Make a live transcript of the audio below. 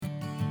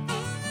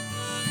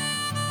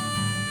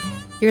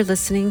You're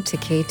listening to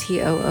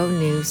KTOO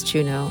News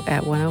Juneau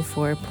at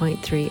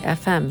 104.3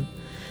 FM.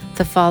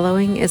 The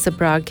following is a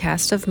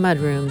broadcast of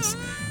Mudrooms,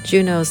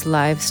 Juneau's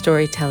live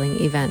storytelling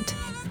event.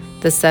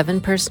 The 7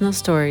 personal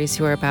stories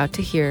you are about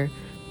to hear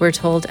were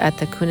told at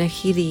the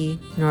Kunahiri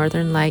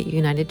Northern Light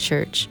United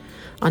Church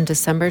on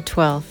December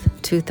 12,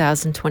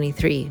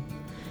 2023.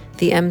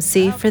 The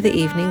MC for the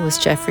evening was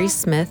Jeffrey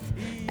Smith,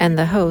 and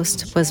the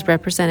host was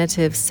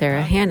Representative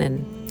Sarah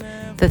Hannon.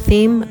 The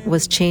theme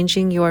was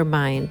Changing Your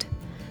Mind.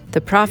 The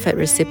profit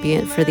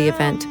recipient for the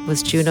event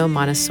was Juneau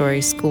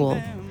Montessori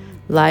School.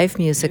 Live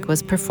music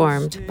was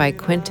performed by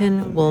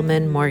Quentin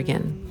Woolman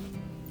Morgan.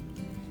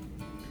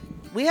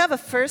 We have a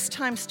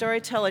first-time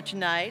storyteller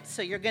tonight,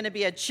 so you're going to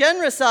be a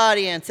generous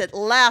audience that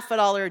laugh at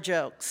all her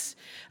jokes.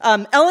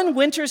 Ellen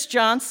Winters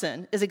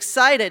Johnson is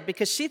excited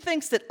because she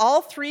thinks that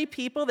all 3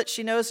 people that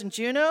she knows in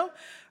Juneau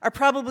are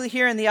probably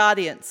here in the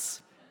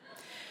audience.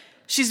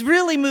 She's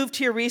really moved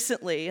here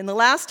recently, and the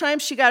last time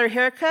she got her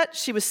haircut,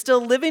 she was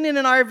still living in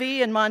an RV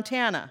in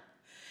Montana.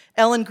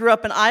 Ellen grew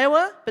up in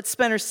Iowa, but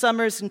spent her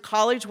summers in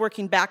college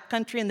working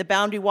backcountry in the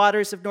boundary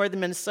waters of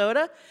northern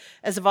Minnesota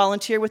as a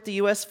volunteer with the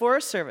U.S.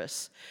 Forest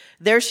Service.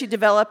 There she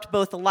developed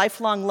both a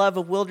lifelong love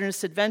of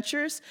wilderness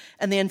adventures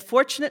and the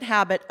unfortunate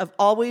habit of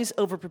always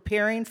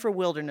over-preparing for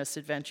wilderness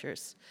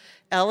adventures.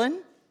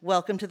 Ellen,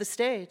 welcome to the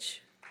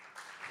stage.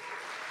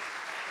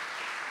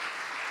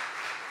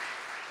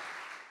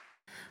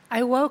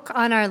 I woke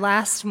on our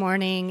last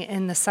morning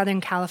in the Southern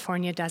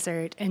California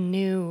desert and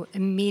knew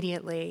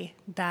immediately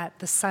that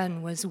the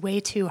sun was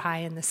way too high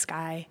in the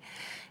sky,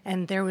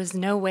 and there was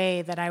no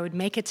way that I would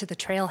make it to the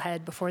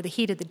trailhead before the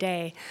heat of the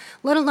day,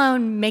 let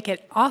alone make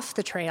it off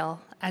the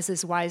trail, as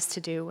is wise to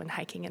do when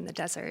hiking in the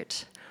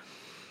desert.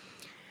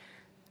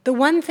 The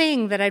one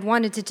thing that I'd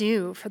wanted to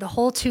do for the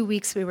whole 2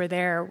 weeks we were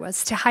there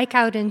was to hike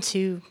out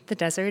into the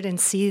desert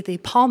and see the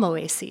palm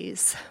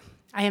oases.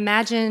 I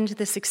imagined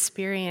this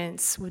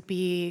experience would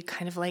be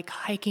kind of like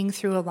hiking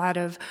through a lot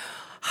of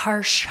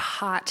harsh,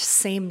 hot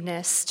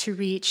sameness to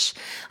reach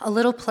a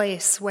little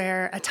place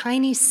where a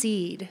tiny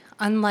seed,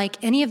 unlike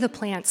any of the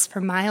plants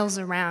for miles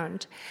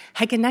around,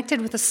 had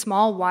connected with a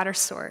small water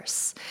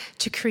source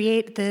to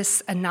create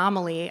this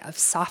anomaly of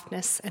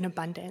softness and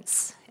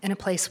abundance in a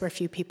place where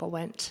few people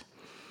went.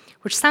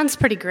 Which sounds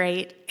pretty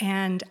great,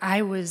 and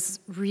I was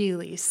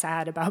really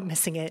sad about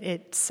missing it.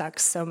 It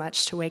sucks so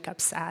much to wake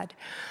up sad.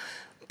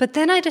 But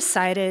then I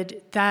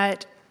decided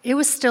that it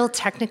was still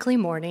technically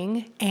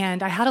morning,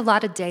 and I had a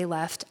lot of day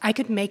left. I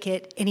could make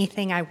it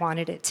anything I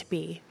wanted it to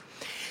be.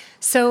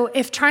 So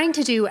if trying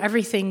to do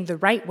everything the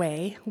right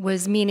way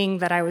was meaning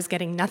that I was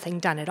getting nothing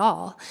done at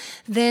all,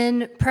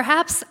 then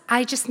perhaps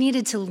I just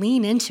needed to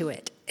lean into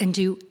it and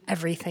do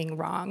everything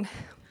wrong.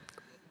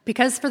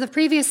 Because for the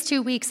previous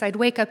 2 weeks, I'd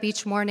wake up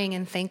each morning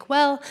and think,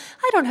 well,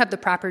 I don't have the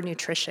proper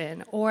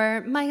nutrition,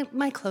 or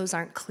my clothes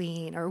aren't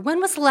clean, or when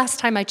was the last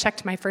time I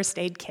checked my first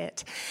aid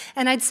kit?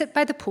 And I'd sit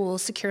by the pool,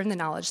 secure in the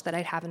knowledge that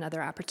I'd have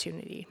another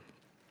opportunity.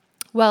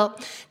 Well,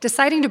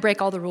 deciding to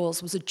break all the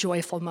rules was a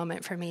joyful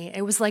moment for me.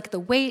 It was like the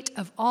weight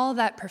of all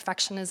that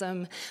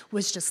perfectionism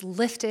was just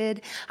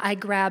lifted. I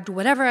grabbed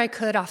whatever I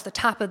could off the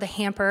top of the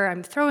hamper.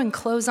 I'm throwing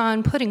clothes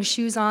on, putting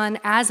shoes on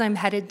as I'm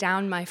headed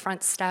down my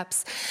front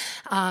steps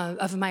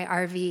of my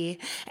RV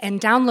and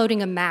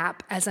downloading a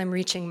map as I'm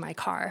reaching my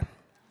car.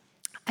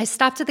 I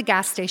stopped at the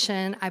gas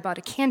station, I bought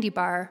a candy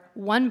bar,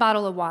 1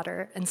 bottle of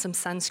water, and some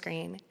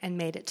sunscreen, and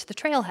made it to the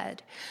trailhead,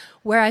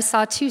 where I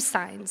saw 2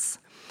 signs.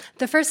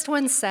 The first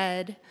one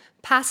said,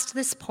 past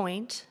this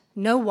point,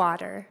 no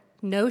water,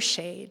 no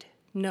shade,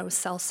 no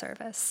cell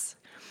service.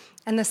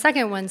 And the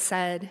second one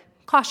said,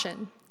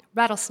 caution,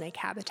 rattlesnake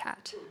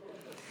habitat.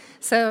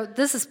 So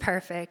this is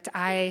perfect.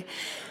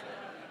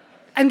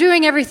 I'm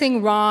doing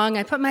everything wrong.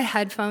 I put my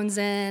headphones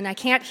in. I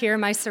can't hear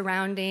my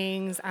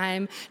surroundings.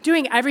 I'm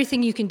doing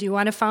everything you can do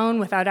on a phone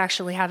without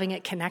actually having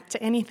it connect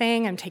to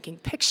anything. I'm taking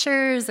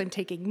pictures. I'm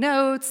taking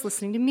notes,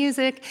 listening to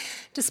music,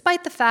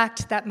 despite the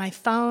fact that my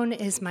phone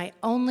is my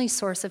only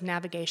source of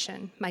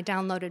navigation, my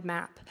downloaded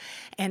map,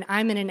 and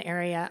I'm in an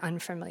area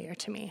unfamiliar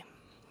to me.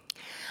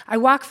 I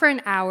walk for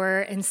an hour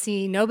and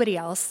see nobody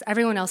else.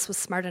 Everyone else was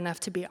smart enough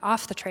to be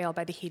off the trail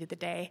by the heat of the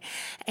day,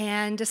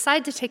 and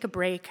decide to take a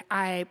break.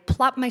 I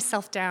plop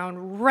myself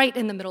down right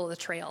in the middle of the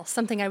trail,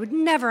 something I would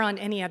never on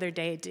any other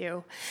day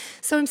do.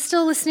 So I'm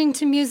still listening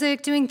to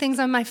music, doing things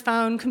on my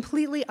phone,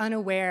 completely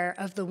unaware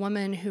of the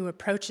woman who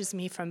approaches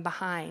me from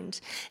behind,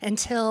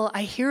 until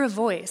I hear a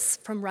voice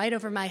from right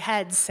over my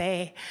head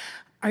say,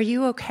 "Are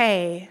you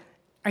okay?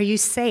 Are you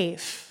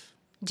safe?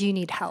 Do you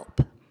need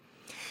help?"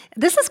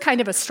 This is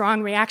kind of a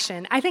strong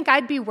reaction. I think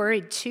I'd be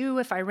worried, too,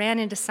 if I ran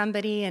into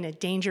somebody in a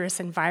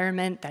dangerous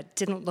environment that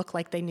didn't look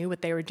like they knew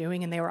what they were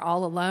doing and they were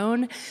all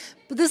alone.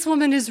 But this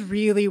woman is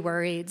really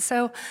worried.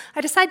 So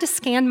I decide to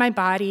scan my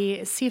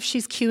body, see if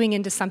she's cueing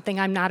into something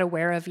I'm not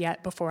aware of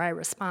yet before I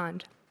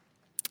respond.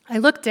 I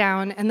look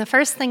down, and the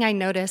first thing I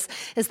notice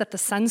is that the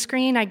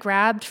sunscreen I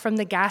grabbed from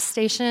the gas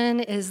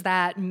station is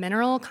that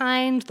mineral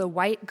kind, the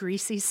white,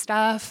 greasy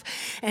stuff,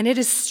 and it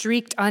is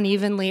streaked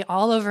unevenly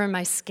all over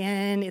my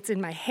skin. It's in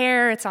my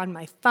hair, it's on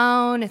my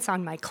phone, it's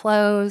on my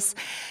clothes.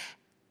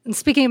 And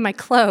speaking of my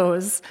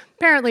clothes,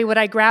 apparently what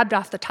I grabbed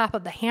off the top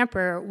of the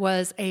hamper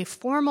was a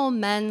formal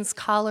men's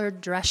collared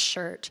dress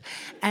shirt,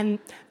 and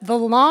the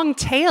long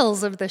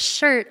tails of the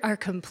shirt are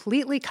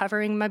completely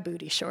covering my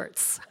booty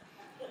shorts.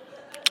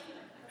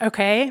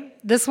 Okay,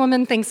 this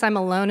woman thinks I'm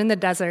alone in the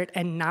desert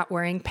and not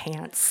wearing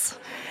pants.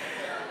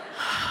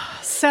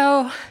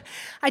 So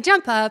I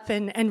jump up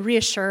and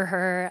reassure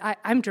her.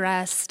 I'm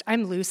dressed,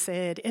 I'm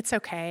lucid, it's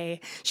okay.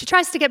 She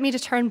tries to get me to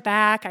turn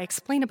back. I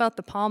explain about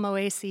the palm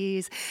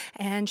oases,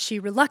 and she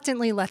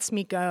reluctantly lets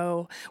me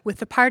go with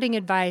the parting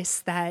advice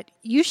that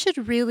you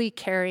should really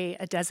carry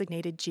a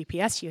designated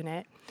GPS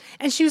unit.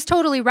 And she was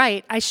totally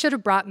right. I should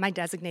have brought my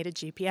designated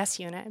GPS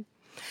unit.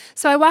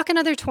 So I walk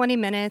another 20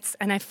 minutes,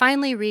 and I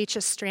finally reach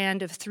a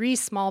strand of 3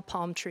 small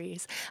palm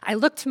trees. I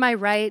look to my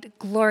right,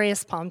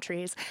 glorious palm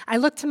trees. I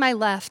look to my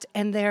left,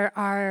 and there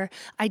are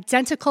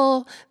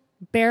identical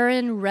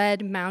barren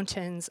red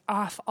mountains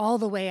off all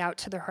the way out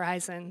to the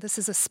horizon. This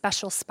is a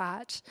special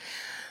spot.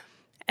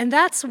 And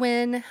that's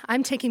when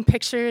I'm taking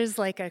pictures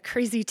like a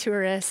crazy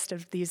tourist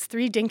of these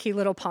 3 dinky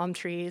little palm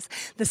trees.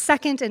 The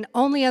second and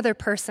only other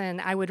person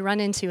I would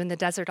run into in the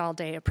desert all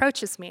day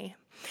approaches me.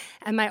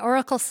 And my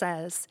oracle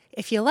says,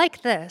 if you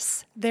like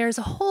this, there's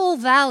a whole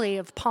valley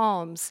of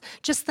palms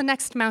just the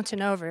next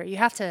mountain over. You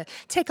have to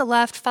take a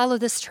left, follow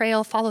this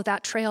trail, follow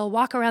that trail,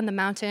 walk around the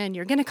mountain.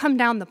 You're going to come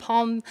down the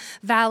palm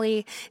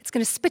valley. It's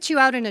going to spit you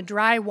out in a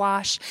dry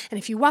wash. And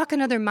if you walk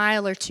another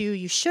mile or 2,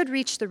 you should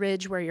reach the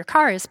ridge where your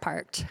car is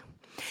parked.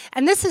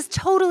 And this is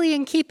totally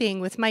in keeping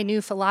with my new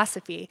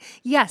philosophy.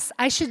 Yes,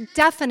 I should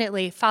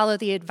definitely follow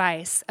the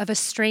advice of a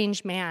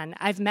strange man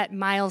I've met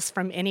miles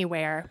from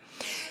anywhere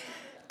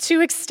to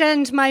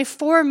extend my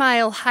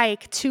 4-mile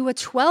hike to a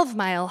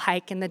 12-mile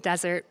hike in the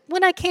desert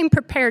when I came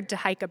prepared to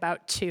hike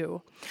about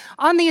 2,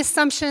 on the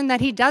assumption that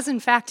he does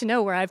in fact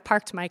know where I've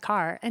parked my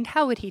car, and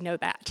how would he know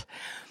that?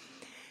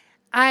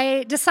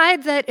 I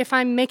decide that if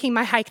I'm making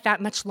my hike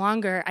that much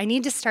longer, I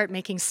need to start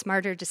making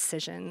smarter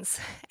decisions.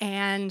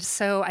 And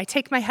so I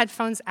take my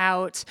headphones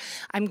out.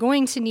 I'm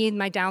going to need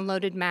my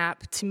downloaded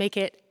map to make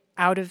it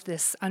out of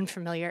this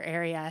unfamiliar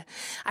area.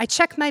 I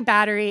check my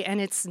battery, and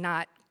it's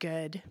not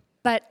good.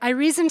 But I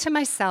reason to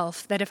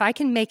myself that if I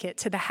can make it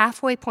to the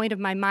halfway point of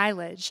my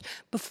mileage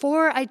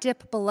before I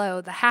dip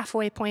below the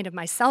halfway point of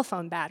my cell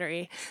phone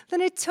battery, then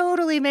it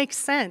totally makes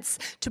sense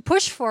to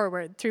push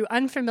forward through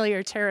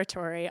unfamiliar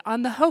territory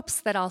on the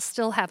hopes that I'll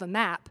still have a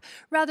map,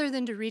 rather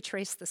than to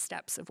retrace the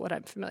steps of what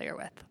I'm familiar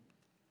with.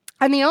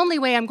 And the only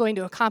way I'm going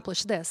to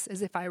accomplish this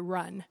is if I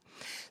run.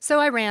 So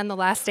I ran the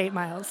last 8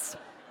 miles.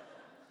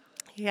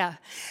 Yeah.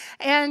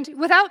 And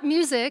without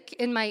music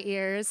in my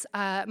ears,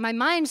 my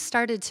mind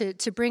started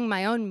to bring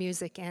my own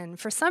music in.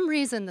 For some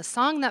reason, the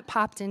song that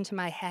popped into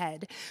my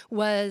head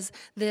was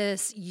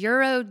this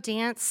Euro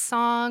dance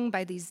song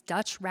by these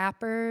Dutch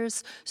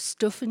rappers,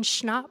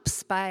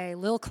 Stoffenschnaps by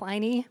Lil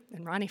Kleine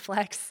and Ronnie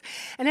Flex.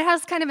 And it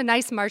has kind of a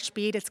nice march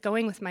beat. It's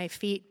going with my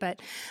feet,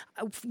 but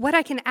what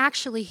I can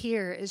actually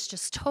hear is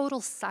just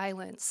total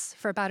silence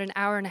for about an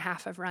hour and a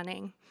half of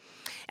running.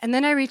 And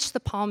then I reached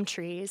the palm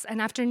trees,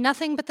 and after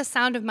nothing but the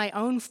sound of my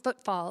own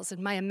footfalls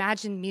and my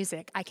imagined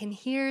music, I can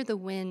hear the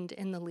wind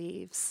in the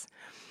leaves.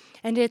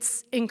 And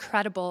it's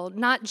incredible,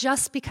 not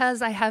just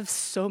because I have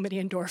so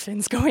many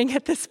endorphins going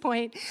at this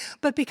point,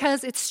 but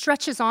because it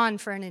stretches on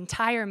for an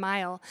entire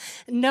mile.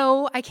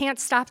 No, I can't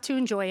stop to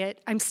enjoy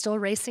it. I'm still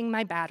racing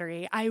my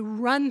battery. I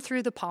run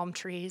through the palm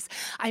trees.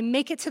 I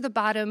make it to the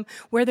bottom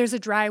where there's a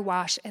dry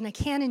wash, and I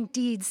can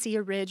indeed see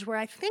a ridge where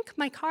I think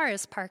my car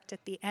is parked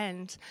at the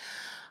end.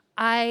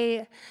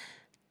 I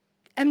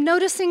am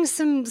noticing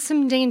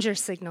some danger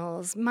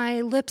signals.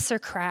 My lips are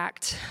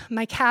cracked.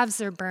 My calves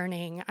are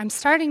burning. I'm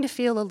starting to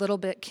feel a little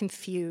bit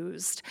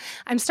confused.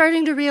 I'm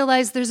starting to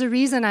realize there's a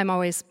reason I'm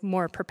always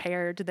more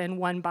prepared than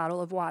 1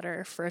 bottle of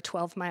water for a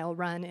 12-mile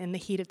run in the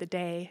heat of the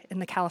day in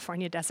the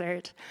California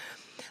desert.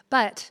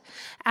 But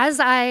as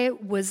I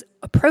was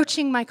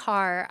approaching my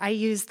car, I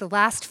used the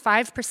last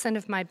 5%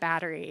 of my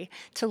battery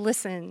to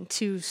listen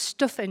to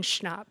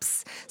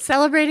Stoffenschnaps,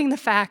 celebrating the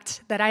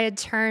fact that I had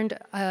turned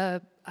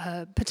a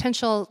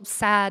potential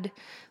sad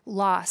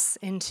loss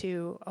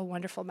into a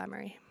wonderful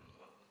memory.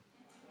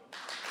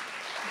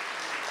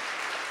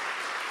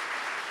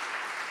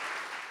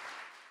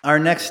 Our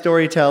next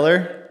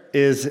storyteller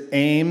is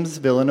Ames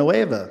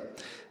Villanueva.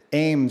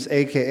 Ames,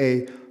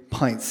 a.k.a.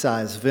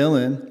 Pint-Sized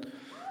Villain,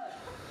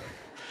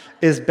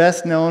 is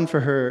best known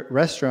for her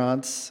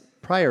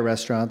prior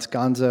restaurants,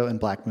 Gonzo and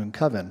Black Moon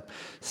Coven,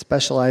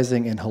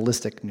 specializing in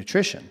holistic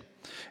nutrition.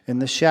 In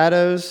the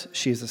shadows,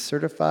 she's a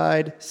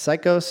certified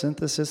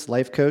psychosynthesis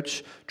life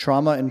coach,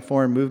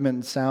 trauma-informed movement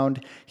and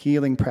sound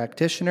healing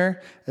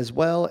practitioner, as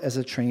well as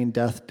a trained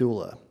death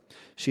doula.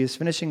 She is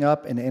finishing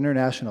up an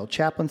international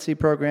chaplaincy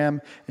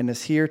program and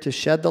is here to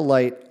shed the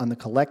light on the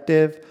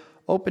collective,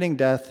 Opening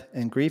Death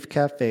and Grief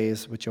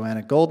Cafes with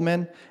Joanna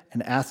Goldman,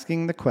 and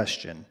asking the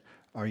question,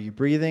 are you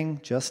breathing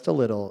just a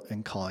little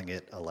and calling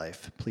it a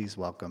life? Please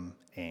welcome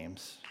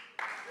Ames.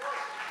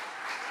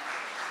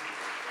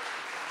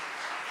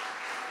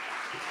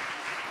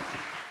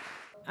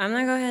 I'm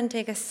going to go ahead and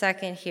take a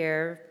second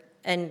here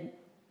and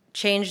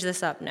change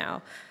this up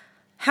now.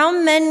 How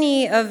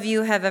many of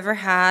you have ever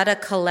had a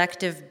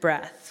collective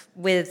breath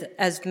with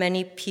as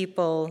many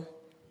people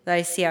that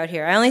I see out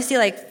here? I only see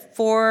like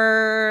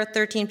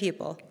 13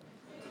 people.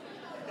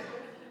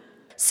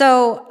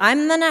 So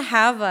I'm going to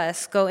have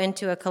us go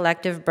into a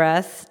collective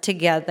breath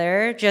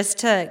together just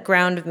to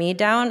ground me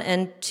down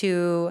and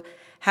to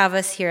have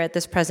us here at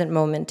this present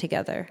moment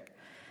together.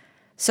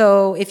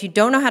 So if you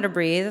don't know how to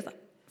breathe,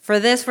 for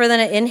this, we're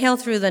going to inhale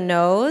through the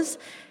nose,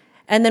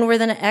 and then we're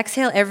going to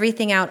exhale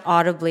everything out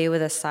audibly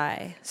with a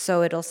sigh.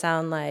 So it'll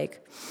sound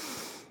like...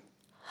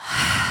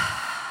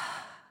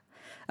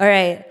 All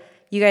right,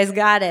 you guys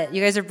got it.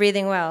 You guys are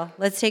breathing well.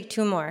 Let's take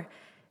 2 more.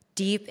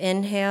 Deep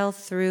inhale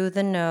through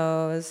the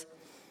nose.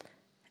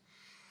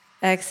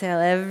 Exhale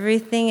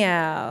everything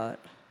out.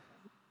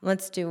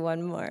 Let's do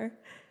 1 more.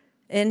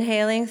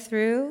 Inhaling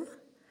through.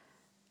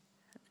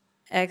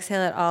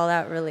 Exhale it all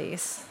out,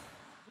 release.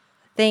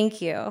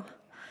 Thank you.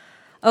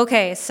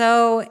 Okay,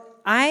 so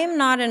I'm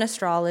not an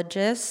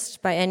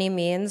astrologist by any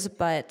means,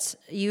 but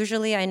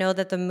usually I know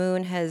that the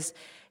moon has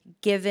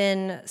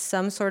given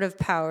some sort of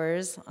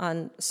powers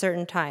on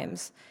certain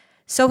times.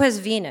 So has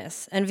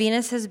Venus, and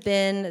Venus has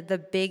been the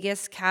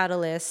biggest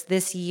catalyst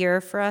this year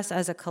for us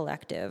as a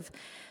collective.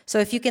 So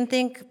if you can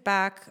think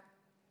back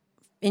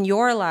in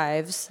your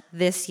lives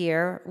this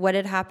year, what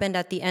had happened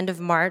at the end of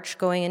March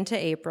going into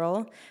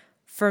April,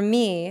 for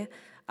me,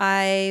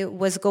 I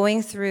was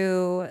going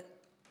through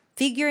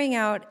figuring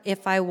out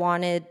if I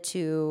wanted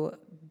to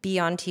be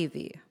on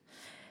TV.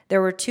 There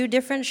were 2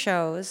 different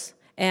shows,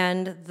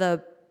 and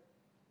the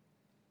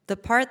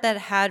part that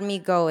had me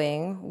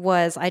going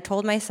was I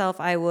told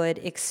myself I would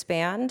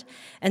expand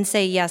and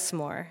say yes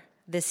more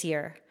this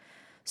year.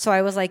 So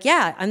I was like,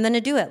 yeah, I'm going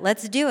to do it.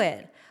 Let's do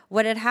it.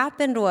 What had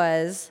happened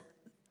was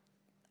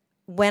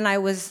when I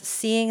was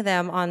seeing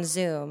them on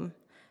Zoom,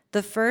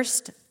 the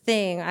first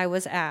thing I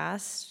was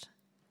asked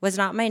was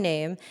not my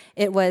name.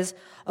 It was,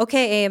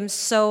 okay, Ames,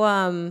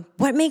 so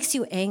what makes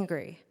you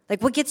angry?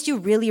 Like, what gets you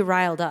really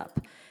riled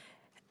up?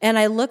 And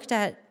I looked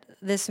at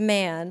this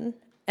man,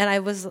 and I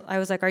was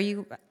like,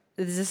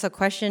 is this a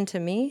question to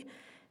me?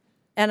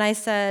 And I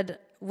said,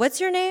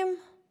 what's your name?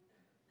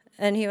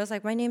 And he was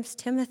like, my name's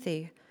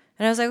Timothy.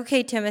 And I was like,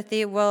 okay,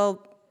 Timothy,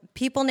 well,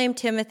 people named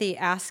Timothy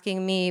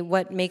asking me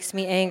what makes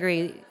me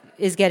angry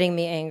is getting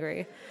me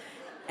angry.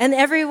 And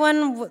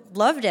everyone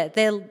loved it.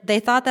 They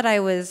thought that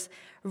I was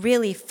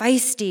really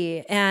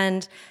feisty,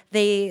 and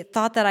they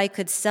thought that I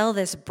could sell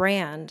this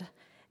brand.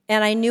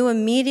 And I knew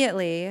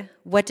immediately,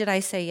 what did I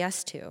say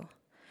yes to?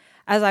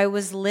 As I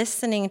was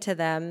listening to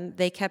them,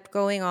 they kept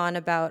going on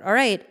about, all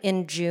right,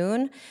 in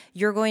June,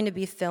 you're going to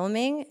be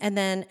filming, and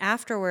then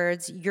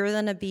afterwards, you're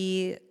going to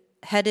be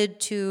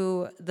headed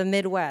to the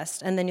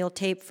Midwest, and then you'll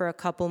tape for a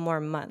couple more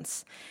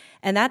months.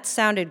 And that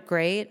sounded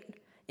great,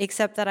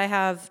 except that I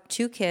have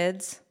 2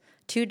 kids,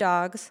 2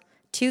 dogs,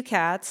 2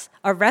 cats,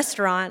 a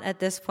restaurant at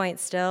this point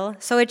still,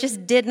 so it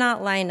just did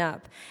not line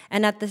up.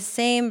 And at the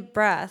same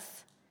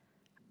breath,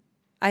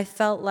 I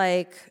felt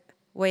like,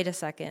 wait a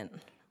second.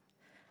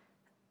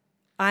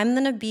 I'm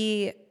going to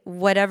be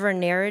whatever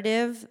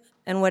narrative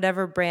and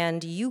whatever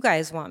brand you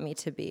guys want me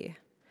to be.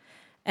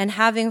 And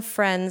having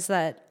friends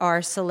that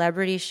are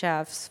celebrity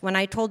chefs, when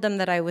I told them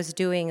that I was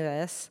doing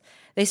this,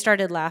 they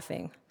started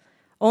laughing.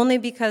 Only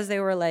because they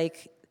were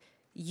like,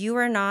 you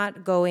are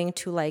not going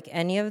to like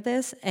any of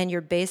this, and you're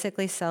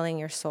basically selling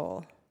your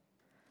soul.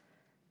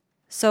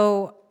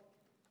 So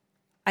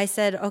I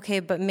said, okay,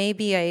 but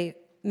maybe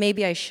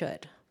I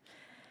should.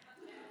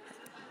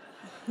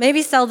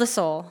 Maybe sell the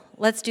soul.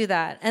 Let's do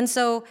that. And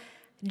so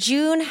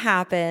June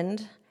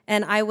happened,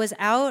 and I was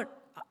out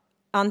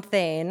on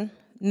Thane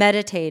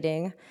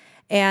meditating,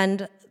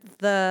 and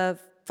the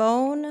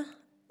phone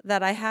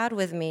that I had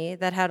with me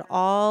that had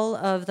all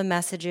of the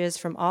messages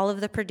from all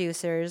of the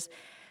producers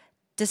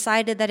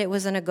decided that it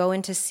was going to go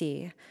into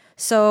sea.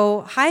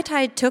 So High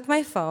Tide took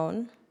my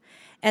phone,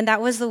 and that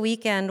was the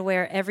weekend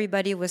where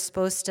everybody was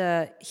supposed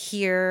to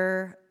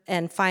hear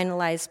and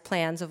finalize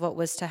plans of what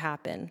was to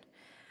happen.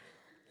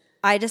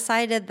 I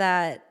decided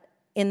that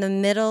in the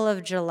middle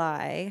of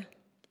July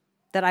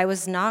that I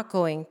was not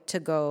going to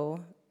go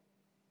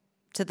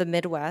to the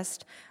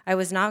Midwest. I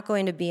was not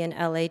going to be in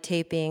LA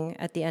taping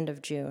at the end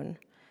of June.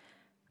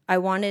 I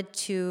wanted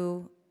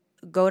to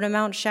go to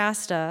Mount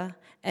Shasta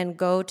and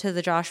go to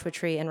the Joshua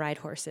Tree and ride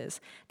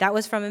horses. That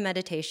was from a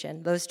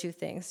meditation, those 2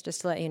 things,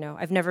 just to let you know.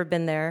 I've never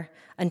been there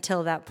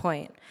until that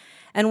point.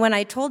 And when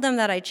I told them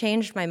that I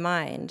changed my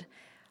mind,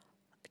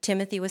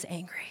 Timothy was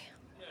angry.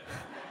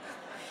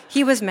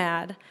 He was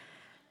mad.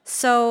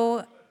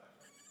 So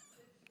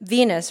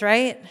Venus,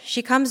 right?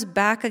 She comes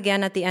back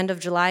again at the end of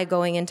July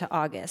going into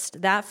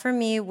August. That for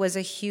me was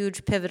a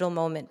huge pivotal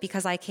moment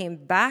because I came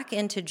back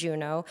into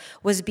Juno,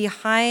 was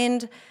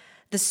behind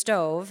the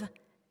stove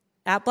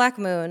at Black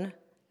Moon,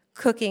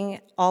 cooking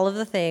all of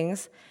the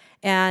things,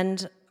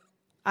 and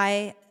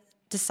I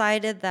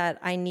decided that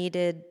I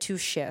needed to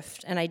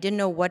shift, and I didn't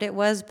know what it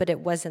was, but it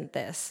wasn't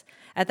this.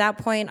 At that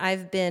point,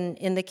 I've been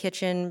in the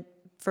kitchen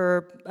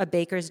for a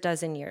baker's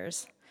dozen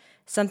years.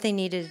 Something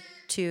needed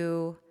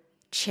to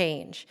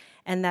change,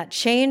 and that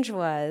change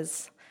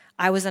was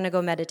I was going to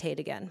go meditate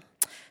again.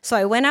 So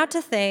I went out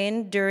to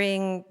Thane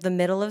during the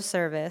middle of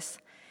service,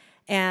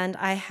 and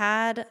I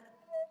had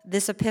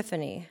this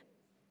epiphany.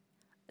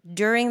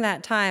 During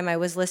that time, I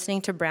was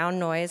listening to Brown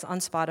Noise on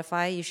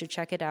Spotify. You should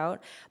check it out.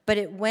 But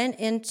it went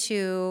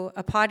into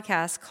a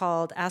podcast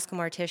called Ask a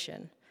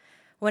Mortician.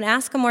 When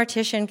Ask a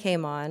Mortician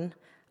came on,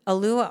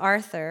 Alua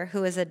Arthur,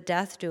 who is a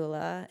death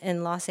doula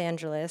in Los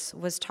Angeles,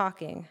 was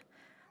talking.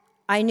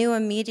 I knew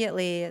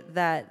immediately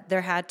that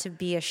there had to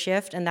be a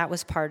shift, and that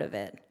was part of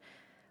it.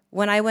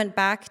 When I went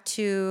back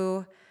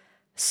to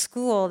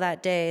school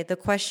that day, the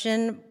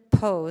question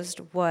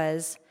posed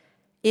was,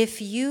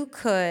 if you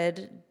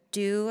could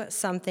do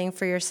something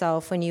for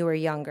yourself when you were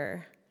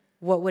younger,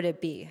 what would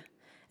it be?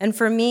 And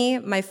for me,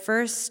 my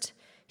first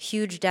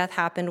huge death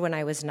happened when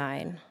I was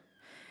 9.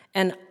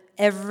 And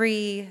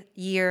every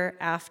year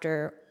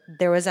after,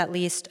 there was at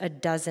least a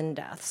dozen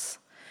deaths.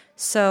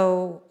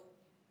 So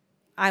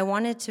I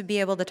wanted to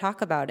be able to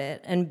talk about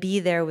it and be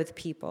there with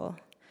people.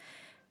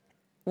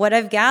 What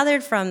I've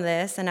gathered from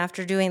this, and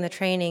after doing the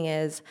training,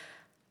 is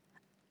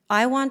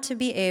I want to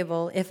be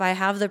able, if I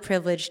have the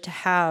privilege to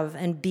have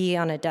and be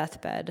on a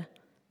deathbed,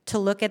 to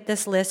look at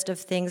this list of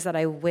things that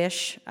I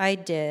wish I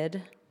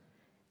did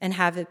and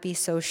have it be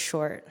so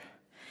short.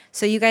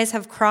 So you guys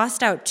have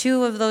crossed out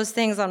 2 of those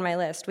things on my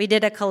list. We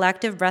did a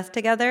collective breath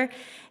together,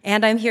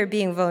 and I'm here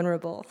being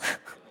vulnerable.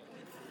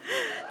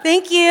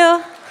 Thank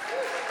you.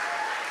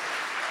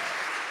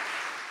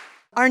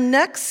 Our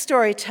next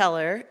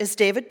storyteller is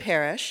David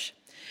Parrish.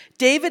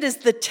 David is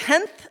the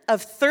 10th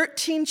of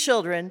 13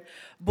 children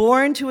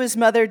born to his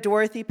mother,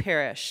 Dorothy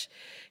Parrish.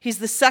 He's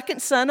the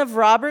second son of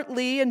Robert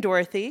Lee and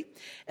Dorothy,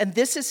 and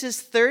this is his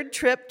 3rd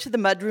trip to the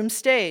Mudroom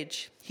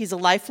stage. He's a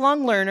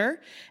lifelong learner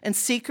and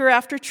seeker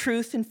after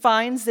truth, and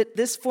finds that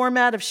this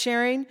format of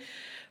sharing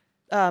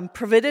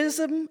provides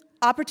him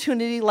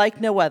opportunity like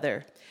no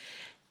other.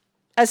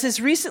 As his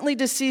recently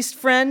deceased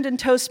friend and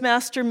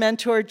Toastmaster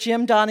mentor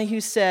Jim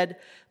Donahue said,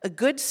 a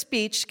good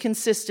speech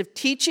consists of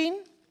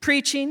teaching,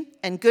 preaching,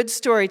 and good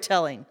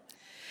storytelling.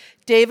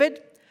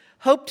 David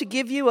hopes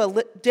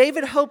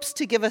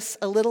to give us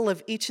a little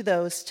of each of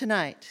those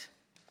tonight.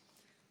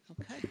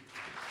 Okay.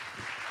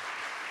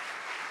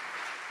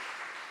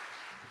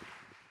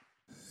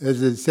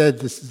 As I said,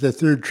 this is the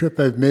 3rd trip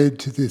I've made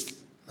to this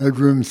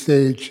Mudroom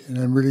stage, and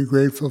I'm really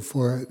grateful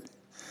for it.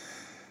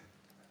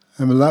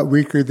 I'm a lot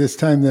weaker this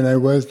time than I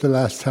was the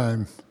last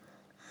time,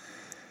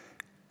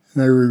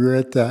 and I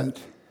regret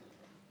that.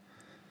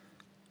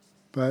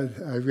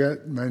 But I've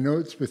got my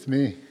notes with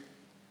me,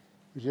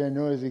 which I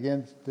know is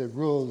against the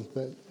rules,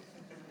 but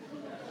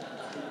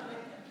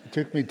it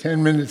took me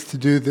 10 minutes to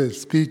do the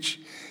speech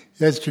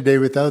yesterday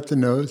without the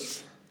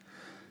notes,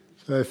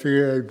 so I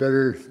figured I'd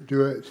better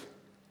do it.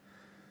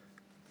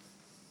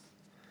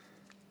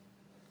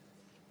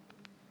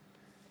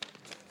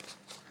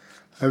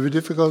 I have a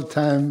difficult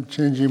time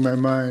changing my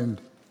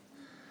mind.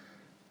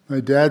 My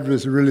dad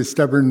was a really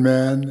stubborn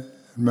man,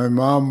 and my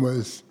mom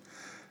was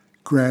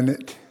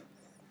granite.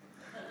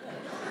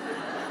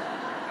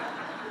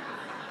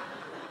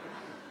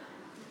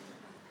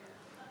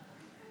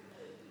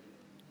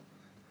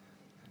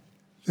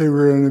 They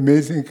were an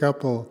amazing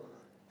couple,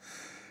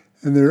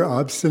 and they're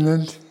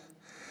obstinate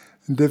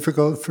and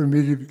difficult for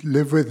me to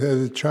live with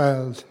as a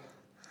child.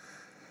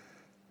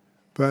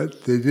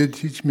 But they did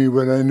teach me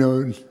what I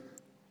know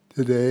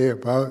today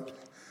about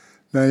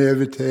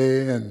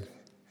naivete and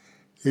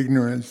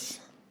ignorance,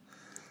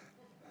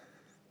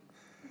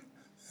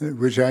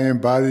 which I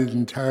embodied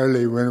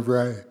entirely whenever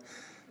I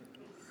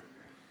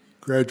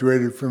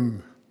graduated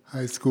from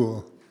high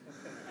school.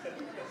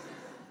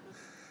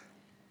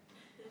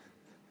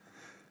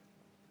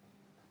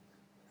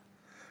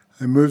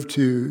 I moved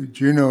to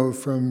Juneau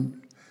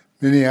from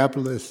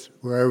Minneapolis,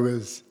 where I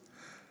was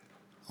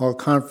all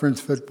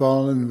conference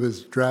football and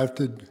was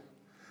drafted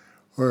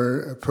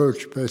or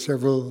approached by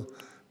several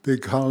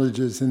big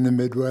colleges in the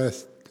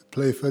Midwest to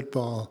play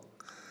football.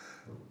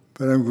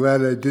 But I'm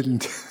glad I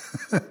didn't,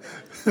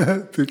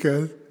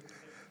 because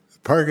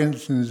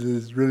Parkinson's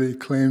has really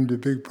claimed a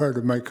big part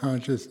of my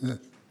consciousness.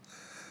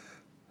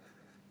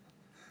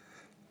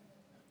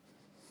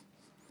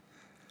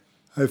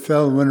 I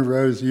fell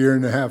whenever I was a year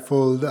and a half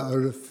old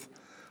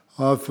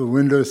off a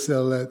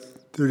windowsill at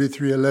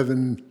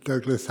 3311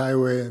 Douglas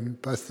Highway and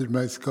busted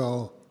my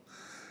skull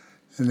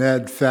and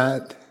had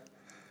fat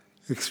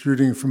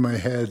extruding from my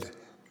head.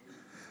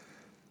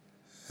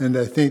 And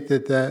I think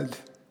that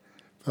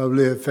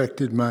probably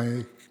affected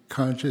my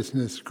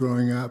consciousness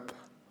growing up.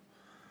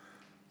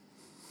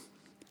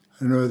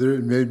 I know that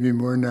it made me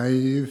more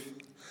naive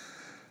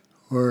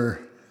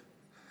or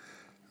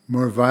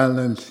more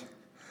violent,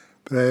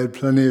 but I had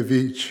plenty of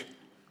each.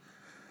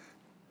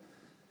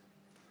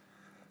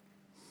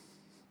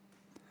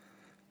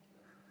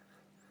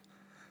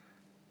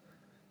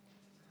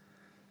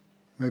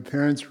 My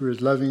parents were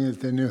as loving as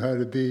they knew how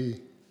to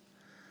be.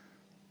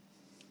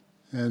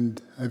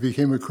 And I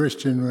became a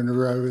Christian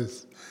whenever I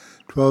was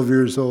 12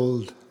 years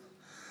old.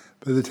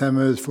 By the time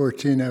I was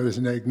 14, I was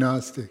an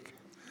agnostic.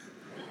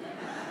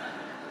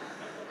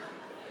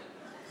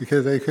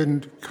 Because I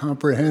couldn't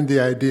comprehend the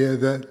idea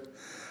that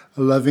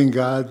a loving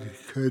God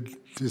could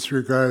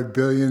disregard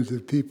billions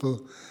of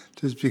people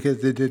just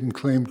because they didn't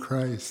claim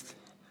Christ.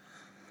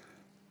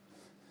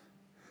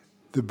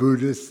 The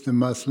Buddhists, the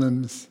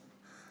Muslims,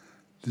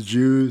 the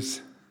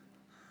Jews.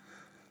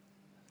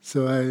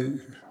 So I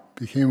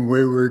became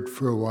wayward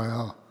for a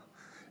while,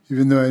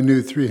 even though I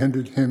knew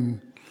 300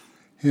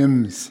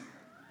 hymns.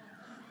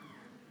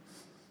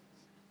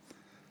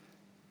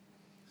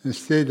 I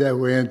stayed that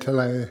way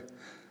until I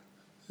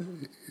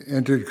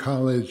entered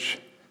college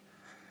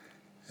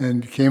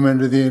and came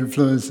under the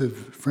influence of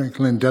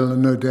Franklin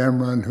Delano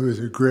Damron, who was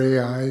a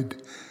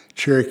gray-eyed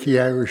Cherokee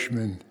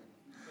Irishman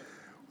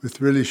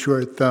with really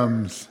short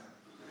thumbs.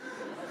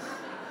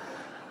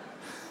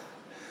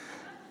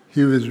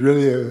 He was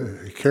really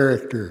a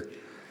character.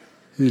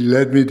 He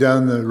led me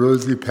down the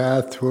rosy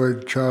path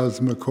toward Charles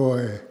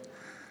McCoy,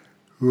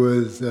 who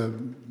was a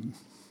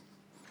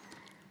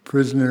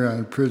prisoner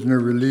on prisoner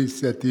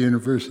release at the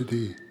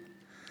university.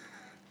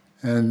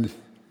 And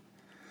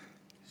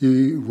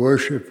he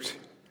worshipped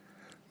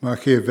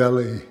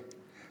Machiavelli.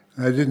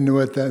 I didn't know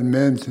what that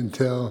meant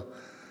until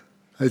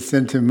I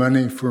sent him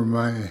money for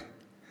my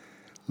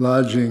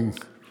lodging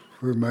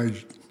for my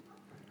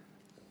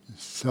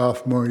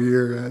sophomore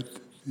year at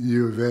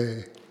U of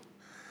A.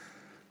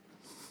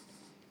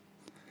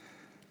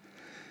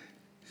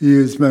 He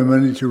used my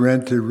money to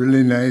rent a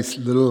really nice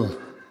little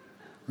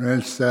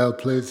ranch-style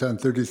place on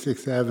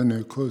 36th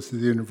Avenue, close to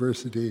the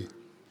university,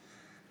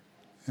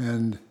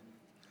 and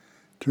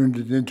turned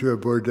it into a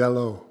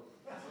bordello.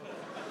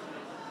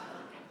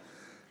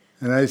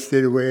 And I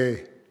stayed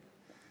away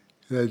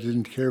because I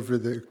didn't care for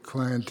the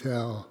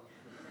clientele.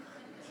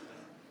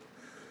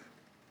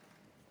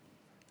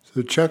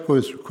 So Chuck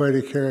was quite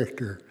a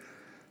character.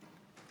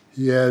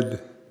 He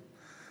had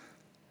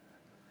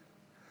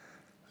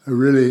a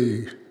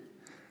really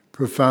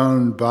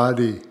profound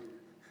body.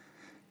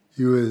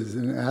 He was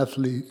an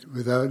athlete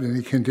without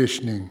any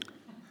conditioning.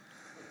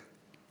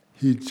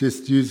 He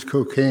just used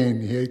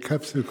cocaine. He had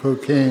cups of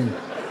cocaine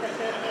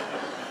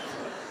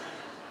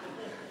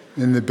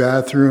in the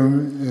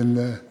bathroom, in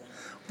the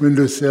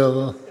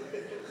windowsill,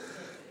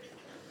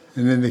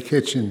 and in the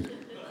kitchen.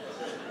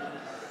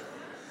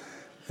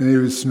 And he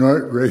would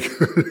snort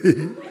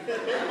regularly.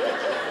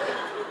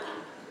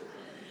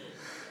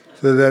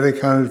 So that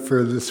accounted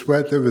for the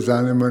sweat that was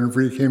on him whenever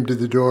he came to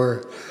the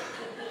door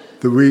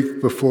the week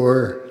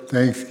before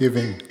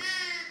Thanksgiving.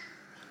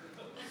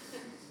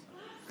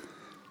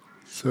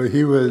 So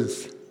he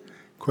was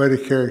quite a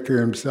character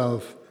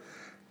himself.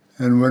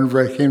 And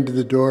whenever I came to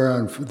the door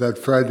on that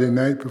Friday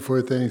night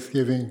before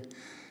Thanksgiving,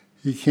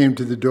 he came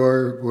to the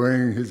door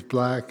wearing his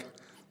black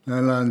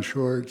nylon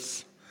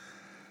shorts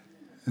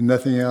and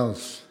nothing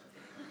else.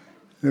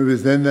 And it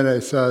was then that I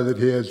saw that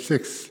he had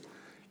 6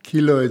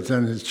 keloids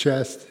on his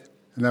chest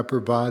and upper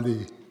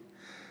body.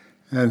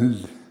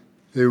 And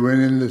they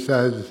went in the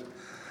size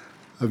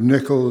of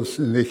nickels,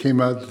 and they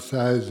came out the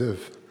size of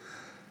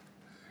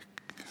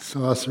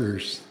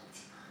saucers.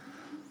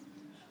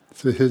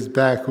 So his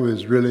back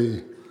was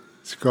really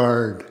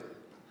scarred.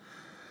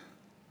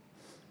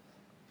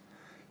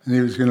 And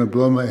he was going to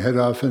blow my head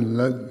off and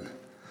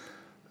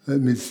let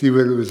me see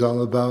what it was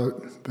all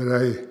about, but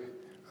I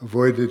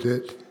avoided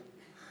it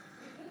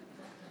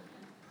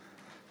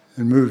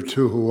and moved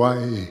to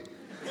Hawaii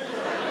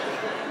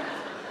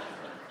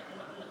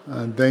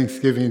on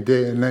Thanksgiving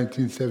Day in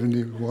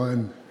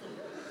 1971.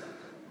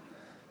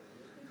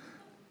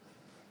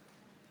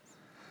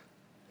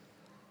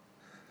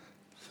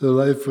 So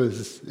life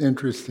was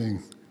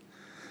interesting.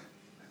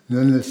 And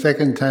then the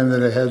second time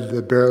that I had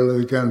the barrel of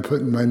the gun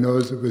put in my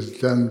nose, it was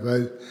done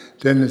by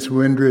Dennis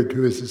Windred,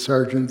 who was a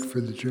sergeant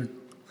for the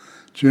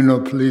Juneau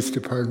Police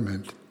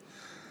Department.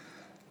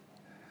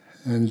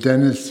 And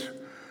Dennis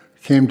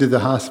came to the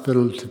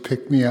hospital to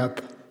pick me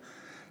up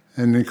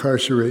and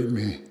incarcerate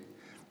me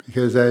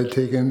because I had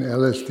taken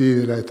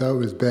LSD that I thought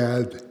was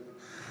bad,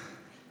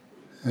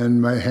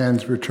 and my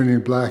hands were turning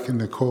black in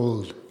the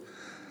cold.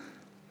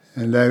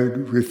 And I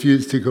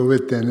refused to go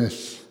with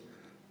Dennis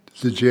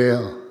to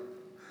jail.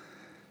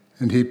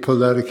 And he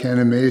pulled out a can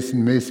of mace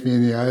and maced me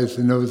in the eyes,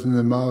 the nose, and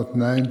the mouth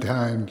 9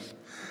 times.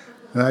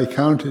 And I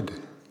counted.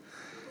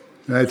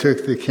 And I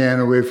took the can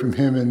away from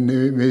him and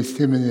maced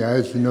him in the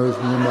eyes, the nose,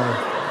 and the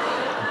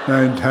mouth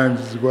 9 times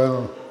as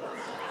well.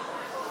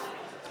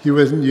 He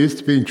wasn't used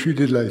to being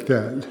treated like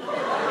that.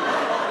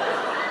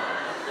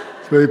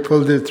 So he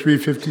pulled a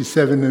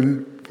 .357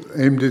 and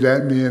aimed it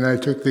at me, and I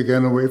took the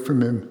gun away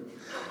from him,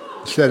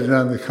 set it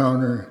on the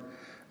counter,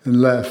 and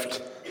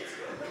left.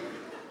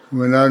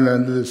 Went out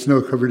onto the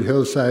snow-covered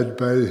hillside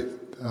by the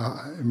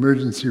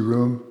emergency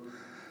room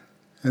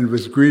and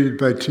was greeted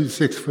by 2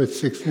 6-foot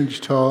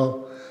 6-inch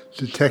tall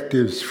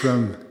detectives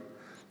from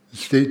the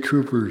state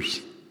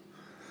troopers.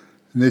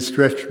 And they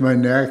stretched my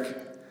neck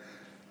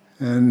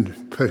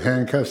and put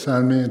handcuffs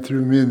on me and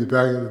threw me in the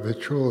back of a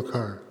patrol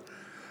car.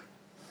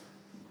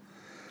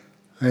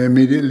 I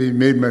immediately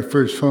made my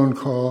first phone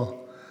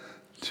call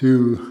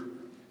to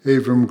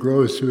Avram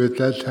Gross, who at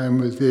that time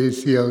was the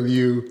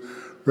ACLU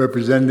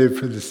representative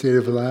for the state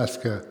of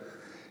Alaska.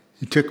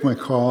 He took my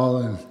call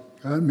and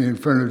got me in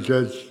front of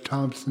Judge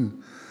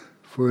Thompson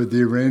for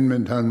the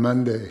arraignment on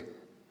Monday.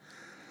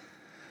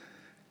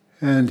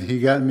 And he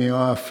got me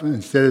off.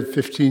 Instead of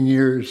 15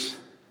 years,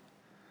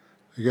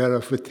 I got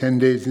off with 10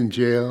 days in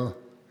jail.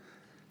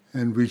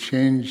 And we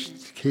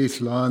changed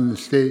case law in the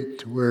state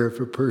to where if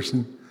a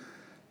person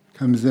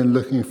comes in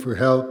looking for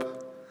help,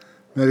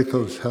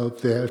 medical help,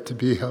 they have to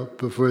be helped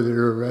before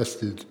they're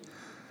arrested.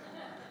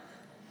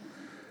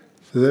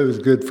 So that was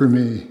good for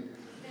me.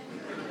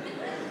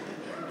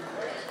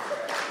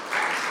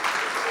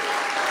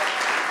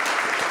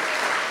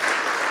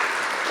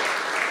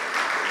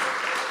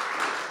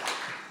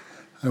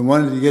 I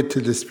wanted to get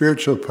to the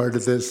spiritual part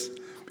of this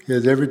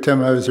because every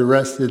time I was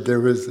arrested,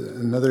 there was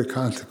another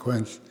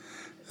consequence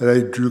that I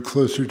drew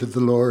closer to the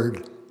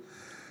Lord.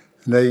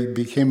 And I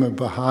became a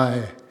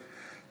Baha'i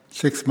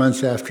 6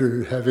 months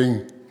after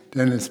having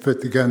Dennis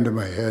put the gun to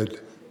my head.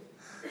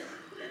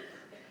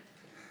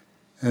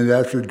 And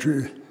after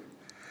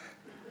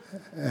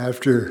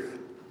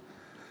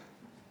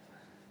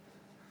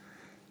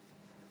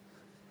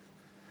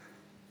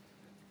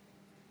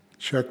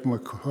Chuck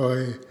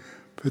McCoy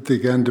put the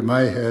gun to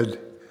my head,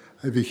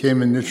 I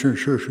became a Nichiren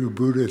Shoshu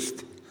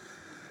Buddhist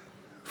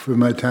for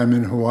my time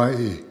in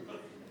Hawaii.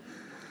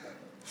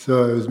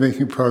 So I was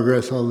making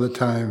progress all the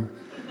time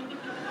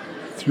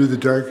through the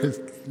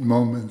darkest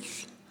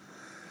moments.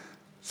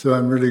 So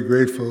I'm really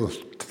grateful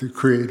to the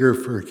Creator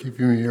for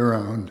keeping me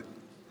around.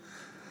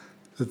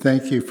 So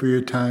thank you for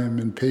your time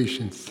and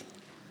patience.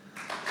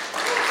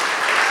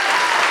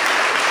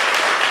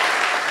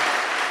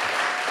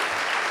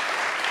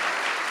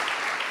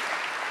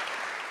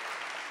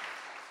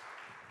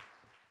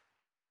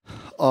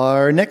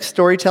 Our next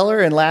storyteller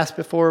and last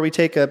before we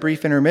take a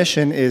brief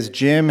intermission is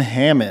Jim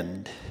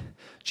Hammond.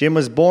 Jim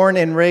was born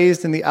and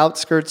raised in the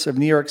outskirts of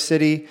New York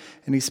City,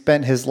 and he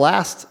spent his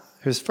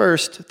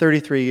first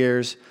 33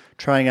 years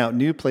trying out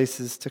new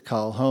places to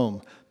call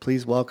home.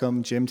 Please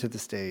welcome Jim to the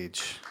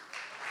stage.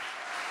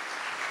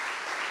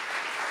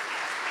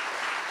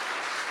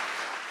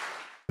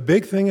 The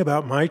big thing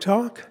about my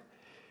talk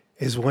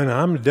is when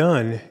I'm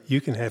done, you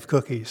can have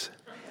cookies.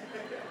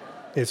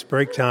 It's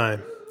break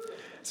time.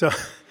 So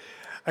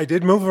I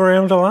did move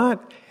around a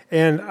lot,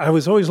 and I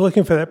was always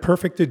looking for that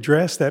perfect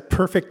address, that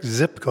perfect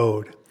zip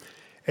code.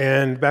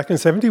 And back in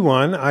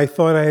 71, I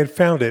thought I had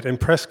found it in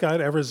Prescott,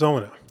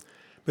 Arizona.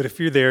 But if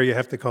you're there, you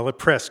have to call it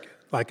Prescott,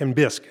 like in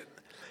Biscuit.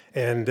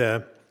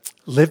 And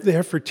lived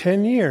there for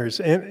 10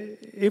 years, and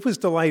it was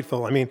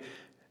delightful. I mean,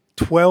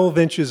 12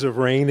 inches of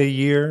rain a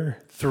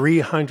year,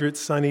 300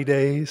 sunny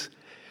days.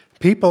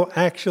 People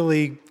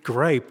actually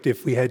griped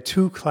if we had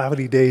 2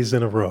 cloudy days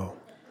in a row.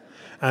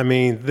 I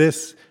mean,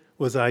 this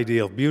was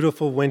ideal.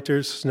 Beautiful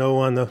winters, snow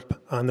on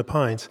the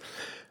pines.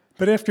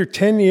 But after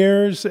 10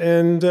 years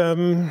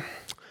and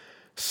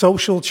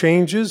social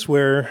changes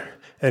where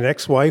an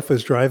ex-wife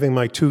was driving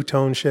my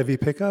 2-tone Chevy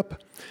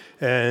pickup,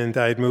 and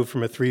I'd moved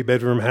from a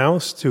 3-bedroom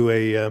house to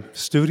a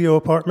studio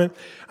apartment,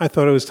 I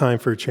thought it was time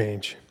for a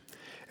change.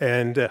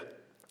 And a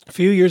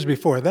few years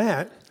before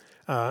that,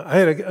 I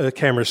had a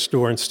camera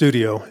store and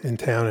studio in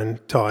town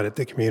and taught at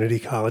the community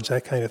college,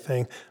 that kind of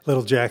thing,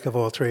 little jack of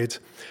all trades.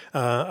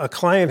 A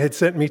client had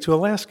sent me to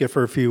Alaska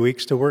for a few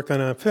weeks to work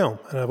on a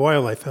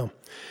wildlife film.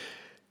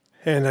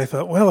 And I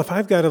thought, well, if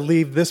I've got to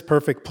leave this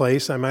perfect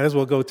place, I might as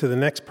well go to the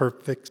next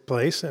perfect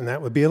place, and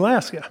that would be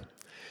Alaska.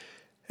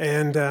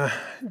 And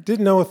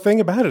didn't know a thing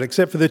about it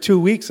except for the 2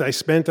 weeks I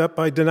spent up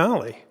by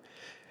Denali.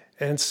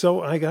 And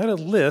so I got a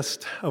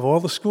list of all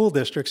the school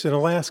districts in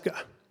Alaska.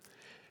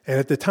 And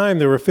at the time,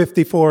 there were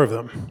 54 of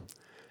them.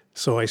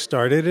 So I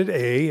started at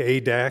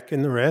ADAC,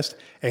 and the rest,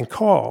 and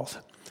called.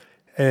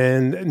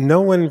 And no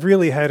one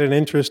really had an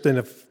interest in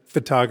a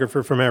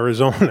photographer from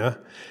Arizona.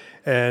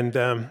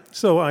 And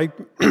so I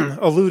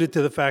alluded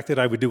to the fact that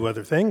I would do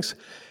other things.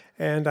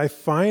 And I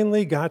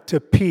finally got to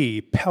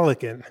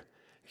Pelican,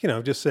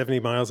 just 70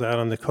 miles out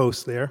on the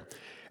coast there.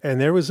 And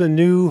there was a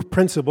new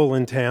principal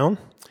in town.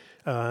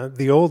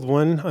 The old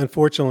one,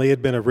 unfortunately,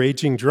 had been a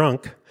raging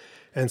drunk.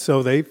 And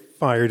so they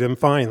fired him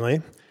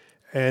finally.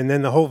 And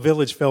then the whole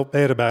village felt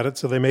bad about it,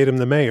 so they made him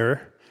the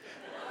mayor.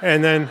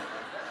 And then,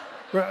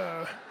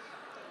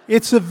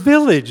 it's a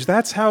village.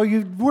 That's how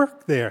you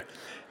work there.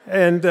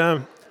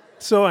 And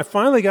so I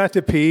finally got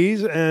to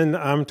Pease, and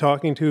I'm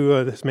talking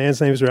to this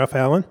man's name is Ralph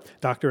Allen,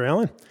 Dr.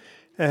 Allen.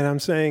 And I'm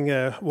saying,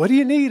 what do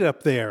you need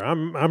up there?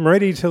 I'm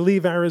ready to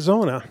leave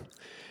Arizona.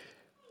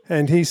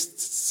 And he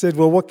said,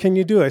 well, what can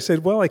you do? I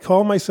said, well, I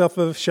call myself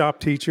a shop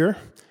teacher.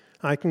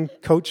 I can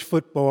coach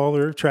football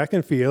or track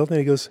and field. And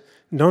he goes,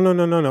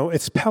 no,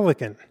 it's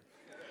Pelican.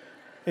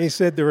 And he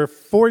said, there are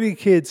 40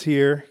 kids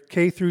here,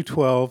 K through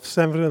 12,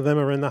 7 of them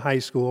are in the high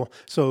school,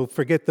 so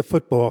forget the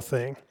football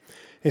thing.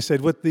 He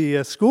said what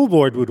the school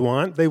board would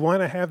want, they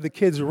want to have the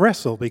kids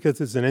wrestle because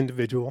it's an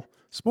individual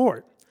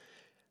sport.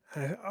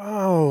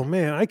 Oh,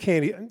 man, I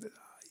can't,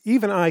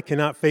 even I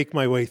cannot fake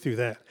my way through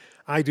that.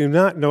 I do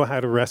not know how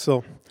to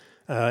wrestle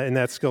in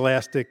that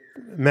scholastic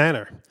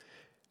manner.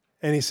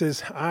 And he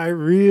says, I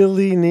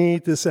really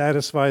need to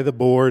satisfy the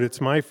board.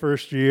 It's my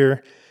first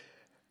year.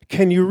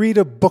 Can you read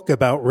a book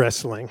about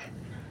wrestling?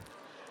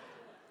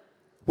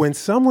 When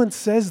someone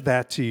says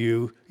that to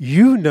you,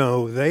 you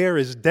know they are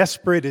as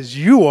desperate as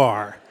you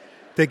are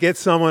to get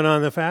someone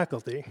on the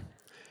faculty.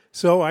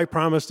 So I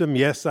promised him,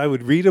 yes, I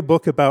would read a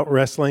book about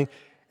wrestling,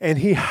 and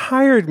he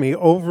hired me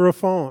over a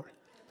phone.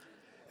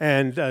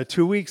 And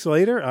 2 weeks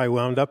later, I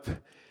wound up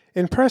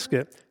in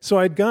Prescott. So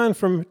I'd gone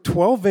from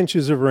 12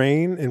 inches of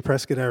rain in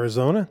Prescott,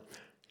 Arizona,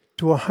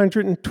 to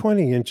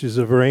 120 inches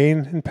of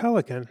rain in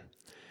Pelican.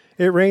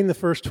 It rained the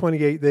first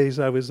 28 days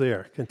I was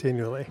there,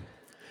 continually.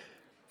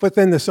 But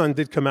then the sun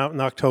did come out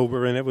in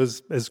October, and it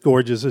was as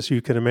gorgeous as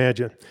you can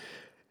imagine.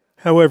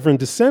 However, in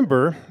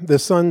December, the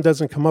sun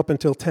doesn't come up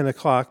until 10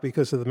 o'clock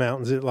because of the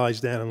mountains. It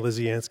lies down in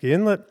Lisiansky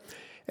Inlet.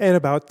 And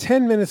about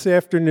 10 minutes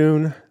after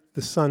noon,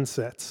 the sun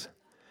sets.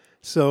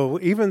 So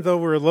even though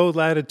we're low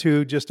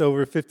latitude, just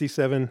over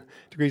 57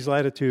 degrees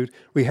latitude,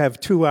 we have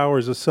 2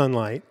 hours of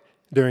sunlight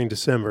during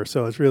December.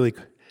 So it's really,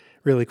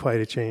 really quite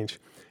a change.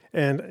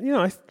 And,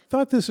 I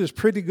thought this was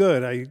pretty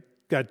good. I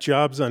got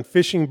jobs on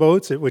fishing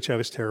boats, at which I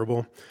was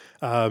terrible.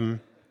 I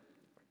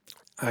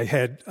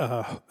had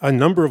a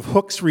number of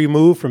hooks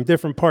removed from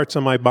different parts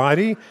of my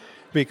body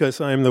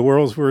because I'm the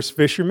world's worst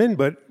fisherman,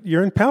 but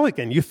you're in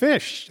Pelican. You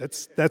fish.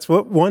 That's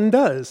what one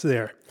does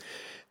there.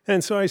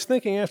 And so I was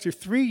thinking, after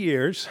 3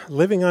 years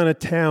living on a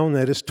town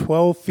that is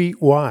 12 feet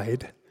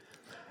wide,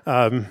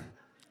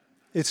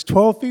 it's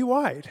 12 feet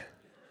wide.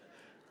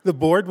 The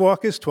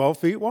boardwalk is 12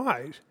 feet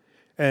wide,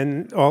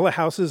 and all the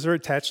houses are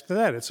attached to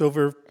that. It's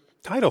over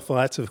tidal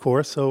flats, of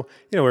course, so,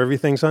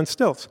 everything's on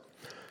stilts.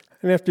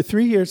 And after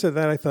 3 years of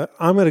that, I thought,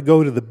 I'm going to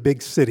go to the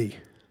big city,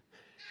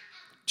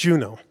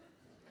 Juneau.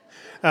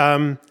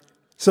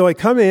 So I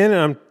come in, and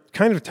I'm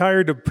kind of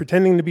tired of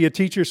pretending to be a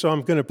teacher, so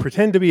I'm going to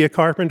pretend to be a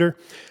carpenter.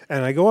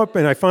 And I go up,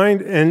 and I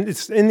find, and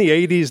it's in the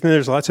 80s, and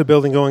there's lots of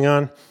building going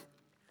on.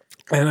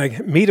 And I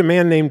meet a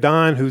man named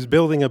Don who's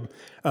building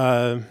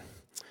a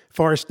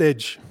Forest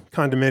Edge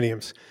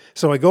condominiums.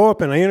 So I go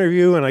up, and I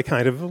interview, and I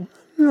kind of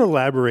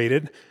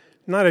elaborated.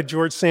 Not a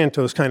George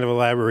Santos kind of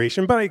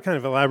elaboration, but I kind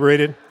of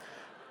elaborated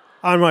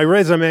on my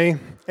resume,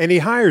 and he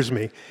hires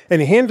me. And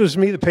he hands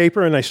me the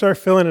paper, and I start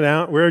filling it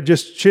out. We're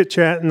just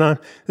chit-chatting on,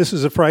 this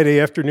is a Friday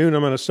afternoon,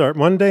 I'm going to start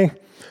Monday.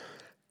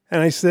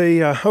 And I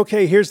say,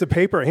 okay, here's the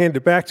paper. I hand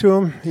it back to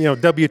him,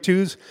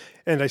 W-2s.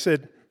 And I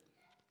said,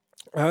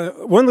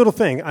 one little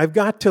thing, I've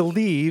got to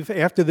leave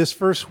after this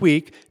first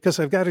week because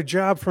I've got a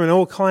job for an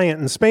old client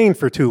in Spain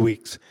for 2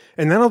 weeks.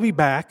 And then I'll be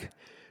back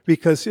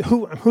because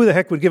who the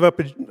heck would give up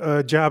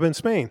a job in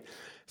Spain?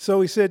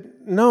 So he said,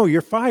 no,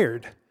 you're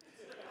fired.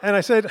 And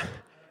I said,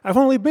 I've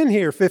only been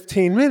here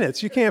 15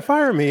 minutes. You can't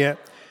fire me yet.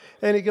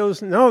 And he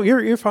goes, no,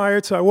 you're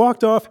fired. So I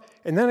walked off,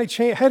 and then I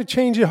had to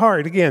change of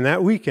heart again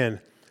that weekend.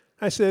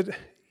 I said,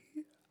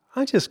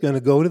 I'm just going to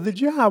go to the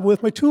job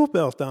with my tool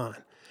belt on.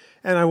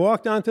 And I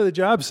walked onto the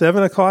job,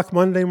 7 o'clock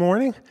Monday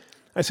morning.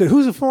 I said,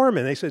 who's the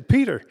foreman? They said,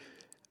 Peter.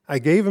 I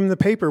gave him the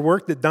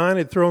paperwork that Don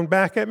had thrown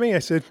back at me. I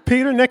said,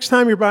 Peter, next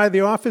time you're by the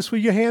office, will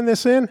you hand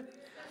this in?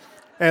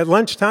 At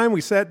lunchtime,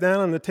 we sat down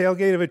on the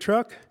tailgate of a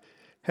truck,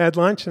 had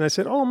lunch, and I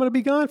said, I'm going to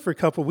be gone for a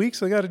couple of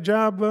weeks. I got a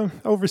job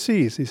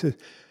overseas. He said,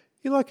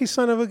 you lucky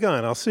son of a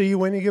gun. I'll see you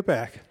when you get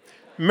back.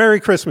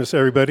 Merry Christmas,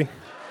 everybody.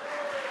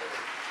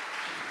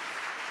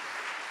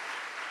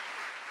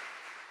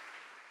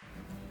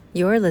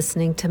 You're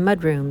listening to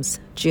Mudrooms,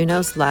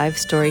 Juneau's live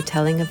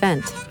storytelling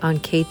event on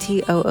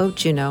KTOO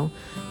Juneau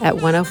at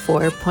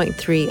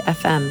 104.3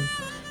 FM.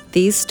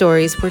 These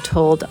stories were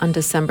told on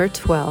December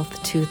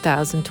 12th,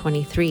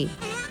 2023.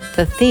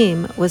 The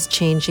theme was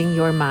Changing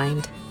Your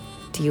Mind.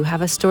 Do you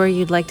have a story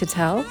you'd like to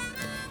tell?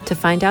 To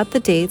find out the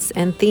dates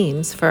and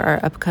themes for our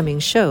upcoming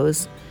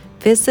shows,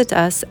 visit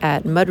us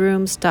at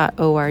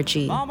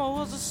mudrooms.org.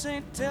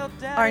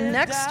 Our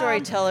next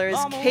storyteller is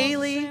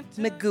Kaylee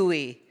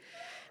McGooey.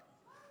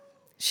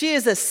 She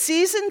is a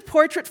seasoned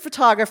portrait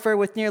photographer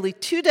with nearly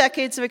 2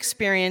 decades of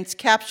experience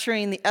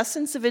capturing the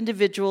essence of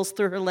individuals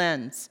through her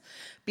lens.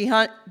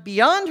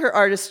 Beyond her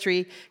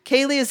artistry,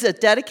 Kaylee is a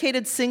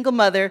dedicated single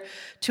mother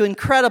to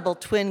incredible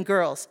twin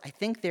girls. I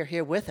think they're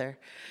here with her.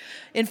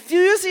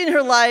 Infusing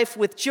her life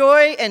with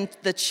joy and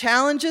the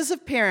challenges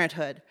of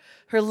parenthood.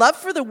 Her love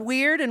for the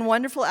weird and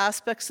wonderful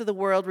aspects of the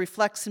world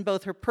reflects in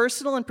both her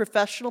personal and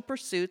professional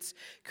pursuits,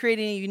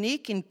 creating a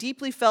unique and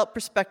deeply felt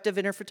perspective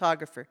in her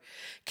photographer.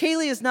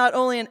 Kaylee is not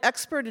only an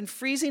expert in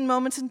freezing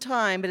moments in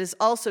time, but is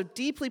also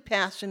deeply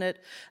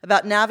passionate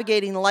about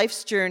navigating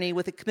life's journey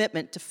with a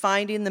commitment to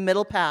finding the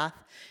middle path,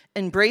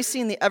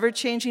 embracing the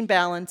ever-changing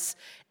balance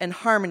and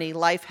harmony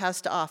life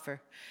has to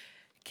offer.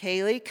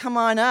 Kaylee, come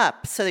on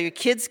up so that your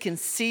kids can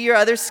see your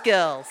other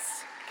skills.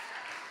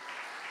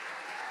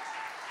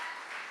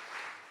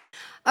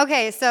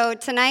 Okay, so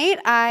tonight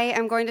I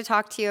am going to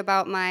talk to you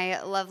about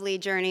my lovely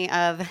journey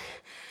of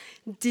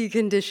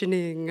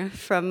deconditioning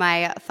from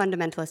my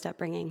fundamentalist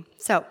upbringing.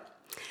 So,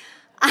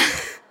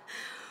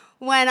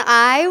 when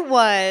I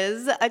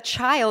was a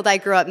child, I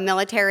grew up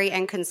military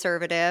and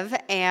conservative,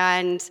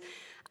 and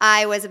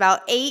I was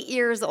about 8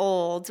 years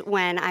old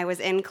when I was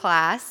in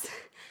class.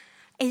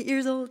 8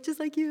 years old, just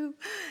like you.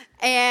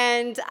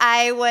 And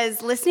I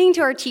was listening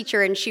to our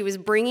teacher, and she was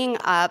bringing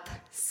up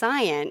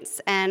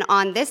science. And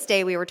on this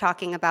day, we were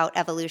talking about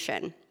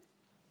evolution.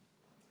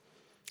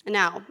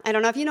 Now, I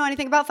don't know if you know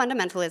anything about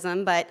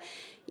fundamentalism, but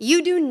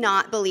you do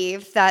not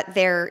believe that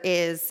there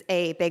is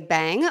a Big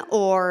Bang,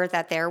 or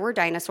that there were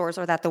dinosaurs,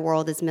 or that the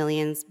world is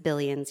millions,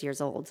 billions years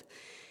old.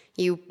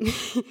 You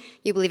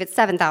believe it's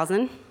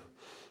 7,000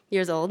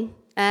 years old,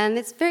 and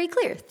it's very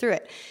clear through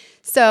it.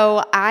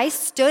 So I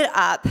stood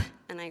up,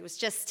 and I was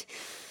just,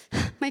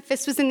 my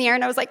fist was in the air,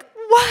 and I was like,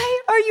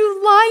 why are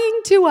you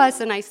lying to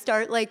us? And I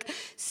start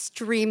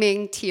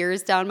streaming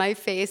tears down my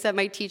face at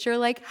my teacher,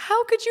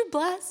 how could you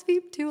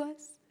blaspheme to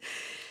us?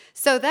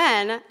 So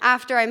then,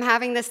 after I'm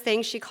having this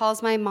thing, she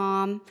calls my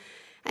mom,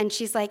 and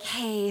she's like,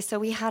 hey, so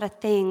we had a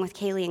thing with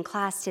Kaylee in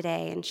class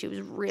today, and she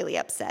was really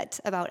upset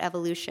about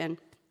evolution.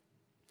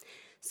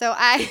 So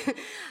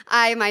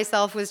I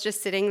myself was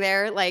just sitting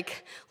there,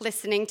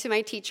 listening to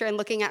my teacher and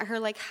looking at her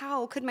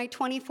how could my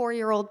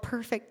 24-year-old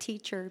perfect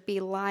teacher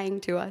be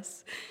lying to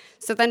us?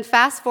 So then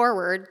fast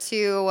forward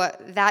to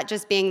that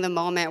just being the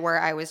moment where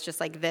I was just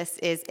this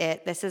is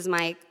it. This is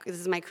my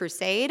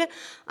crusade.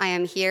 I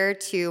am here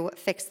to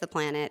fix the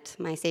planet.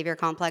 My savior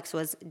complex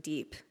was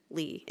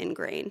deeply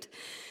ingrained.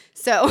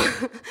 So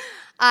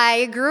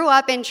I grew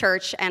up in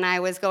church, and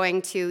I was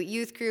going to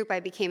youth group. I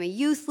became a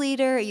youth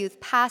leader, a youth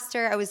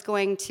pastor. I was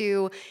going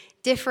to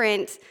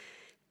different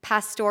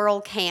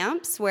pastoral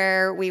camps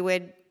where we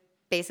would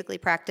basically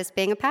practice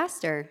being a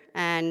pastor.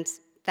 And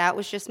that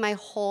was just my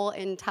whole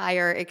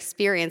entire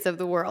experience of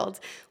the world,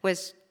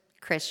 was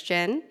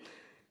Christian,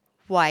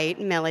 white,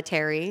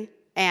 military,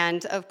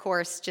 and of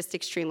course, just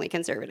extremely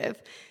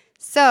conservative.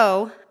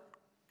 So,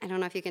 I don't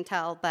know if you can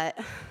tell, but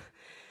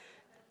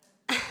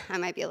I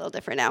might be a little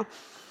different now.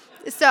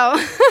 So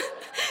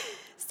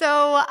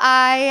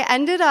I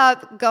ended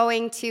up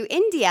going to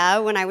India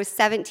when I was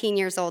 17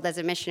 years old as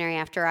a missionary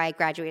after I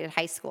graduated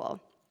high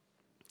school.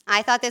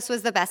 I thought this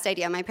was the best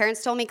idea. My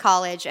parents told me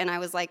college, and I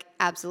was like,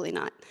 absolutely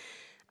not.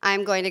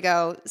 I'm going to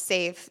go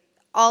save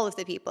all of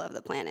the people of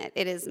the planet.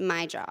 It is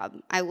my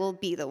job. I will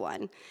be the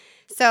one.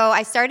 So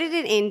I started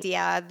in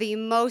India, the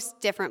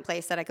most different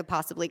place that I could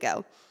possibly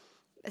go.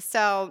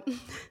 So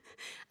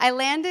I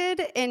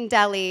landed in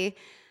Delhi,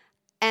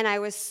 and I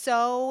was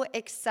so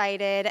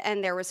excited,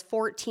 and there was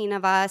 14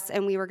 of us,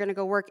 and we were going to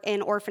go work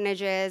in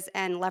orphanages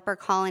and leper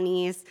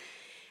colonies.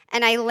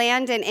 And I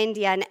land in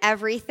India, and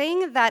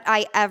everything that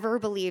I ever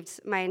believed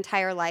my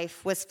entire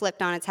life was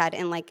flipped on its head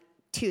in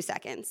 2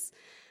 seconds.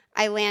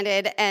 I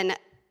landed, and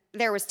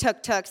there was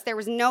tuk-tuks. There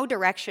was no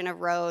direction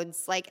of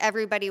roads.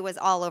 Everybody was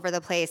all over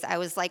the place. I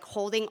was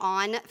holding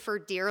on for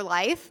dear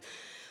life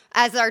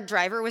as our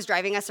driver was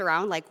driving us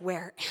around,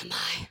 where am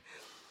I?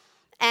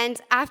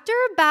 And after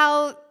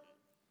about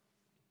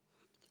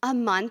a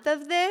month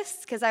of this,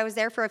 because I was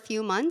there for a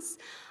few months,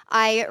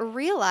 I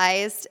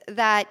realized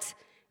that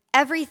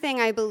everything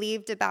I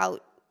believed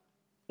about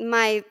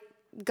my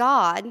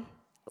God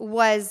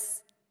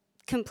was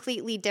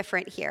completely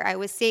different here. I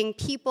was seeing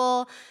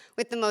people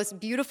with the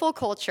most beautiful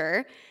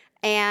culture,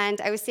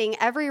 and I was seeing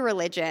every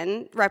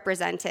religion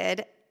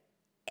represented,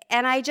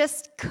 and I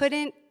just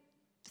couldn't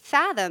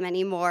fathom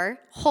anymore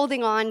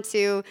holding on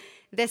to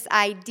this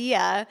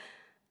idea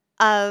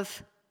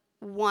of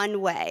one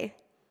way.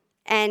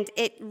 And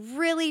it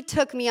really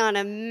took me on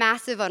a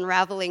massive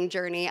unraveling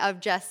journey of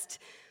just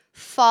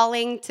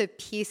falling to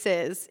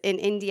pieces in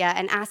India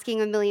and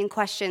asking a million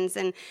questions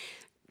and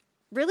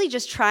really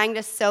just trying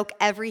to soak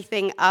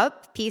everything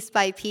up piece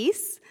by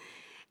piece.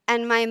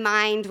 And my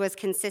mind was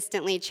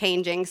consistently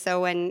changing.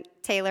 So when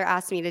Taylor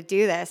asked me to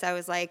do this, I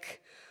was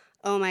like,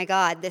 oh my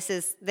God, this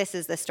is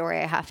the story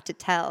I have to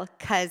tell.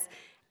 Because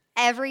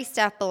every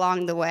step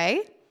along the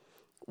way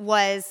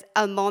was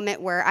a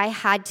moment where I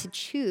had to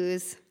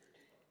choose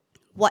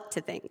what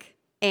to think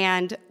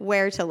and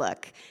where to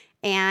look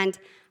and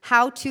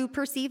how to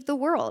perceive the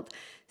world.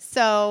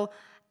 So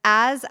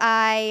as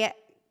I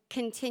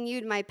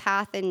continued my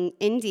path in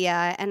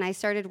India and I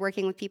started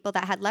working with people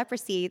that had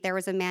leprosy, there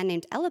was a man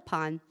named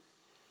Elapan.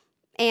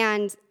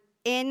 And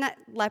in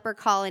leper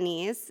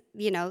colonies,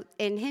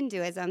 in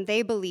Hinduism,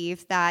 they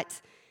believe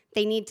that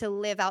they need to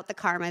live out the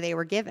karma they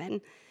were given.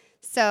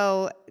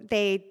 So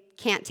they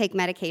can't take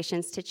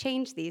medications to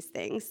change these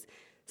things.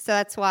 So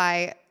that's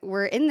why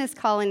we're in this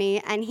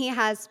colony, and he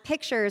has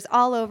pictures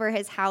all over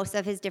his house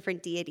of his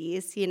different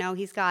deities.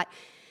 He's got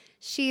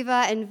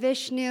Shiva and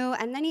Vishnu,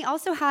 and then he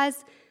also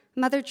has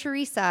Mother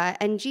Teresa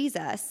and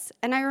Jesus.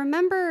 And I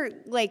remember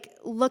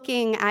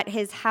looking at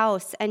his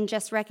house and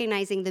just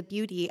recognizing the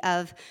beauty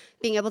of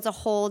being able to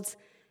hold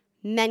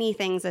many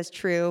things as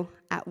true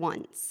at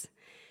once.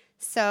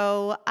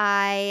 So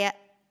I,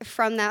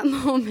 from that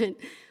moment,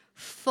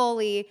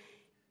 fully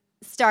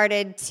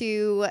started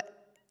to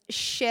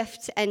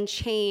shift and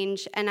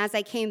change. And as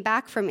I came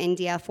back from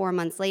India 4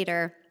 months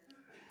later,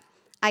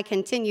 I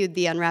continued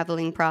the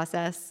unraveling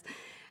process.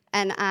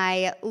 And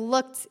I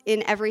looked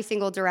in every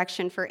single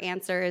direction for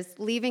answers,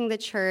 leaving the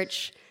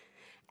church.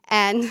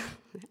 And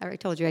I already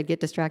told you I'd get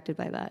distracted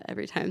by that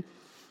every time.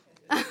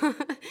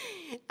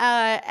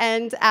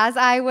 And as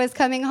I was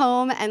coming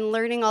home and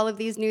learning all of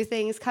these new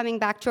things, coming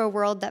back to a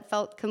world that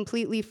felt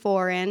completely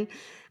foreign,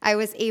 I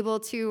was able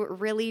to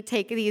really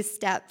take these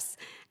steps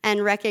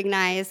and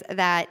recognize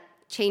that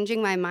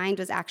changing my mind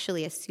was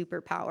actually a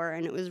superpower,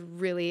 and it was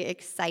really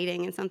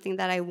exciting and something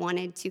that I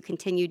wanted to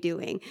continue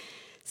doing.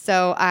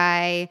 So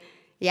I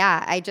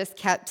just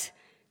kept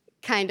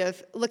kind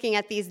of looking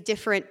at these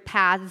different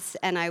paths,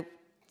 and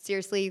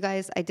seriously, you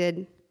guys, I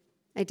did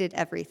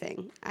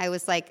everything. I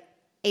was like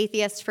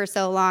atheist for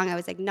so long. I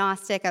was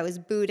agnostic. I was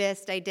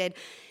Buddhist. I did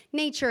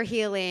nature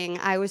healing.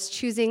 I was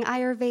choosing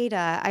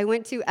Ayurveda. I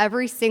went to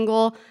every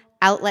single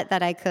outlet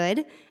that I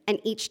could, and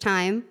each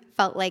time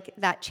felt like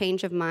that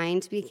change of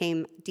mind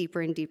became deeper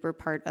and deeper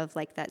part of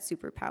like that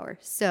superpower.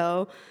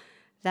 So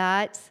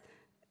that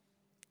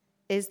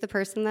is the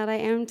person that I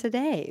am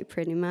today,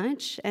 pretty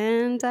much,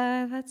 and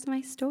that's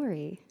my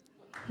story.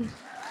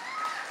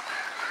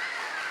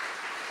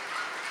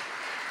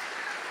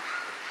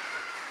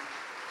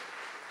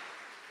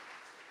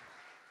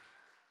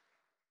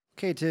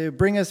 Okay, to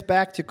bring us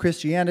back to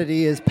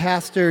Christianity is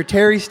Pastor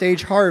Terry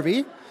Stage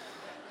Harvey.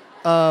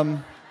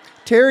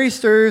 Terry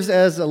serves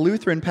as a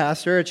Lutheran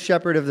pastor at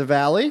Shepherd of the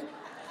Valley.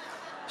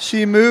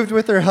 She moved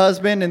with her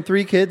husband and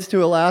 3 kids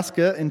to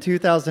Alaska in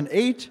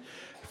 2008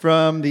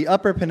 from the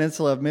Upper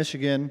Peninsula of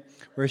Michigan,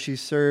 where she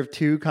served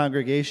 2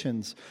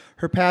 congregations.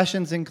 Her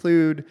passions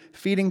include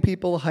feeding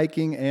people,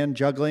 hiking, and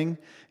juggling.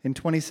 In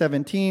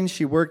 2017,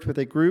 she worked with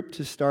a group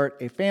to start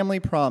a Family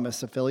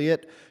Promise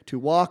affiliate to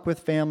walk with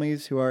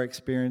families who are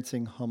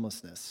experiencing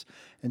homelessness.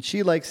 And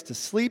she likes to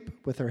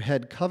sleep with her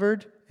head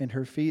covered and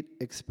her feet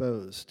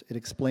exposed. It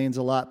explains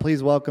a lot.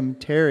 Please welcome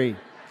Terry.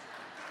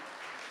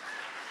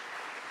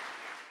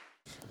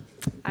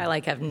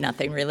 I have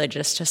nothing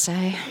religious to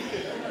say.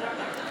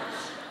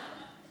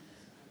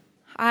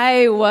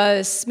 I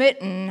was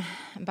smitten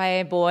by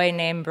a boy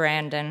named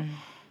Brandon.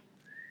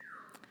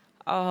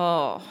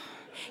 Oh,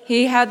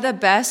 he had the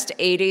best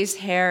 80s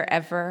hair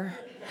ever.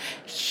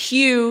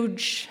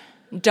 Huge,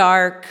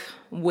 dark,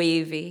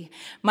 wavy.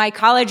 My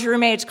college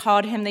roommates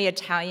called him the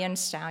Italian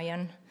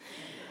Stallion.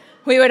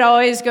 We would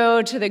always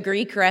go to the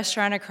Greek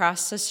restaurant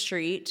across the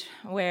street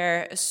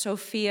where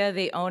Sophia,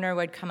 the owner,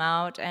 would come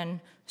out and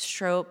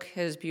stroke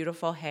his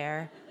beautiful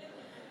hair.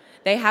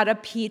 They had a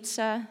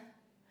pizza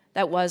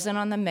that wasn't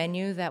on the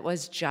menu that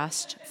was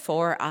just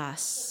for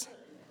us.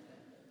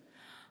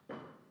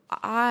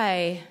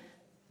 I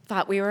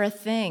thought we were a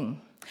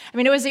thing. I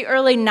mean, it was the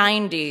early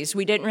 90s.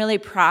 We didn't really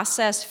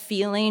process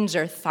feelings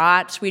or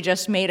thoughts. We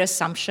just made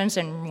assumptions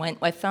and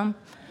went with them.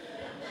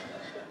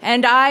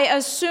 And I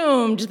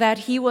assumed that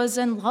he was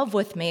in love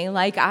with me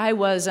like I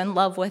was in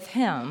love with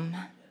him.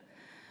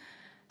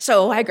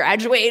 So I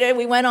graduated,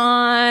 we went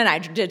on, I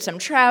did some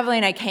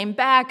traveling, I came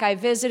back, I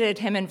visited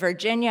him in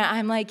Virginia.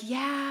 I'm like,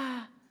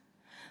 yeah,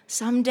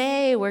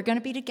 someday we're going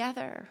to be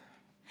together.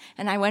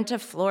 And I went to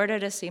Florida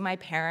to see my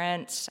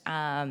parents.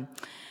 And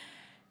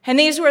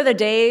these were the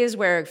days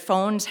where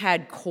phones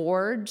had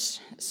cords.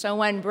 So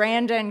when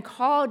Brandon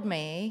called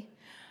me,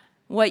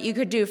 what you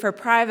could do for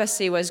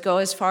privacy was go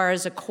as far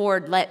as a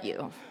cord let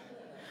you.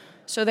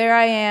 So there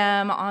I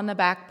am on the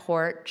back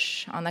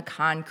porch, on the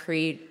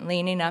concrete,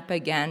 leaning up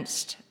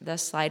against the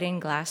sliding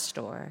glass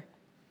door,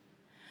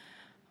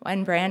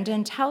 when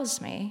Brandon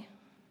tells me,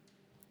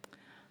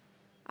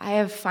 I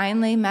have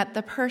finally met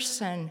the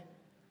person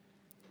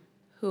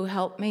who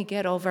helped me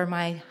get over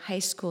my high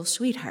school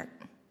sweetheart.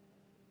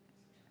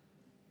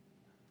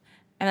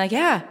 I'm like,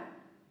 yeah,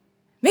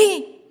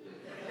 me.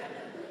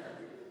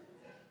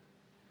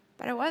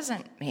 But it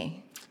wasn't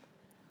me.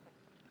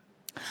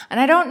 And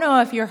I don't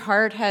know if your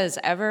heart has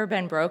ever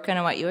been broken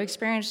and what you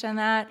experienced in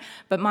that,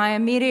 but my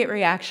immediate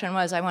reaction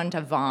was I wanted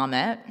to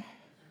vomit.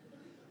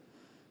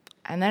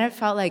 And then it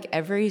felt like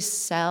every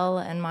cell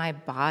in my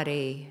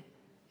body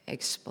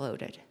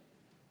exploded.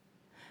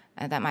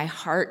 And that my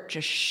heart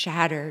just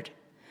shattered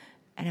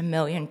in a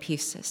million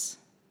pieces.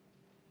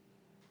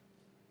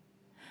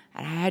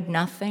 And I had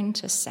nothing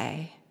to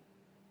say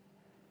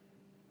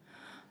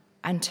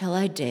until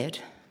I did.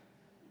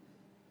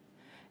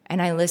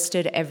 And I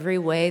listed every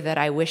way that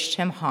I wished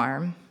him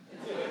harm,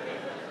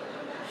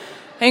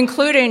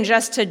 including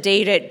just to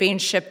date it being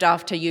shipped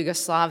off to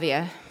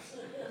Yugoslavia.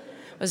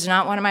 It was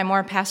not one of my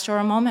more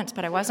pastoral moments,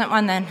 but I wasn't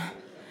one then.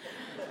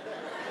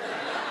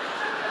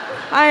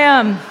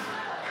 I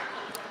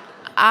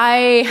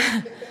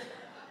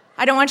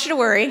don't want you to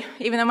worry.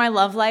 Even though my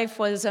love life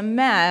was a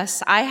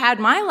mess, I had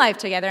my life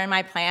together in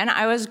my plan.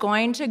 I was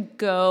going to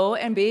go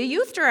and be a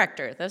youth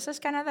director. This is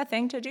kind of the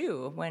thing to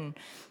do when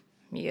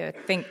you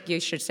think you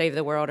should save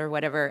the world or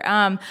whatever.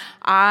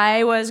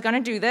 I was going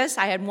to do this.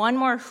 I had one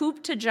more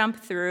hoop to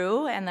jump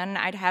through, and then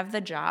I'd have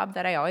the job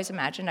that I always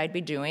imagined I'd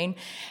be doing,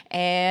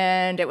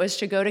 and it was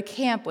to go to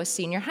camp with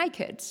senior high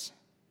kids.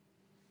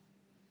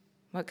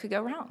 What could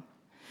go wrong?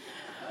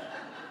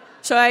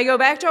 So I go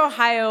back to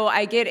Ohio,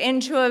 I get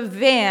into a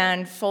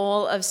van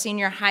full of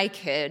senior high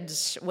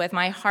kids with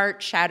my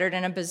heart shattered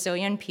in a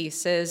bazillion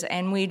pieces,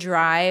 and we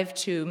drive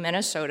to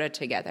Minnesota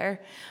together.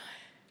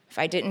 If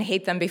I didn't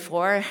hate them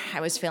before, I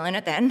was feeling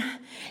it then.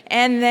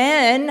 And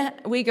then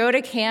we go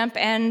to camp,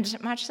 and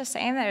much the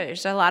same,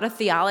 there's a lot of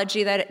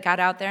theology that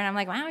got out there, and I'm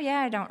like, wow, yeah,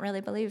 I don't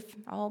really believe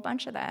a whole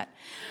bunch of that.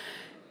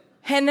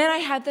 And then I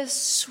had this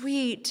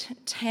sweet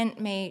tent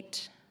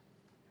mate.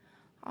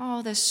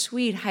 Oh, the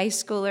sweet high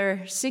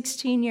schooler,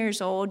 16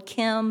 years old,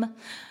 Kim.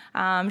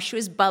 She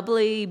was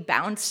bubbly,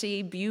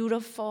 bouncy,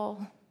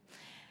 beautiful.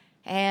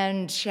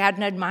 And she had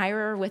an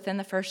admirer within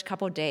the first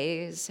couple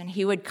days. And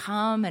he would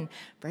come and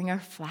bring her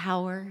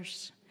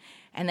flowers.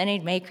 And then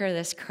he'd make her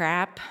this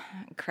craft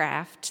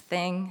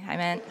thing,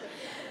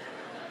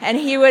 And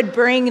he would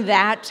bring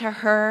that to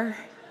her.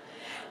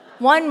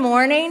 One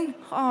morning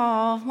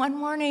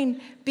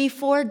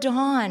before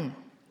dawn,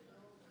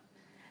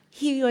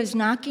 he was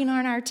knocking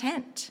on our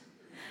tent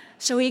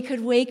so he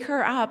could wake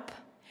her up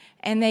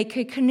and they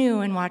could canoe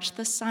and watch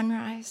the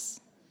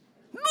sunrise.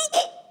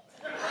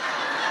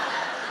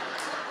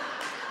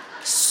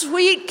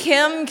 Sweet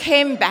Kim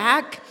came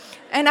back,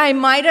 and I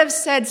might have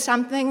said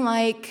something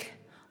like,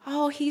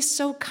 oh, he's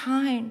so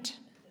kind.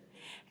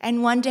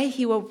 And one day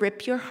he will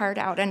rip your heart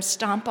out and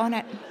stomp on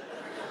it.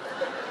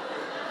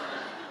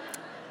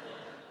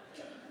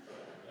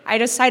 I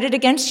decided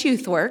against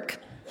youth work.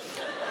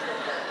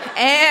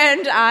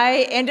 And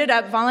I ended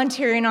up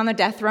volunteering on the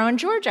death row in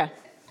Georgia.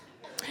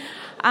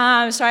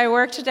 So I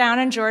worked down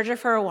in Georgia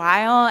for a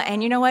while,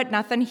 and you know what?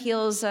 Nothing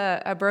heals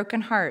a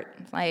broken heart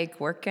like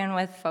working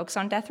with folks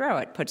on death row.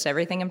 It puts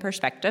everything in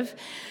perspective.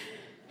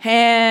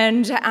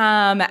 And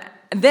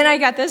then I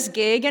got this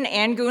gig in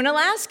Angoon,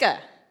 Alaska,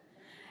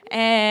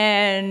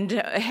 and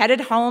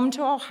headed home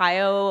to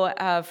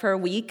Ohio for a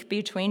week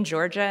between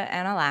Georgia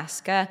and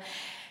Alaska.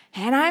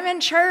 And I'm in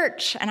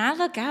church, and I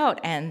look out,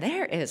 and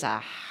there is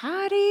a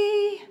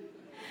hottie.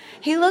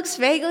 He looks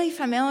vaguely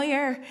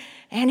familiar,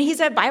 and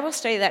he's at Bible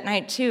study that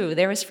night, too.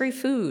 There was free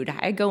food.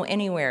 I'd go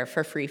anywhere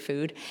for free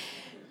food.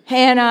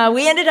 And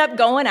we ended up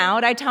going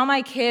out. I tell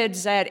my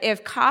kids that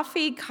if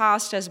coffee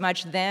cost as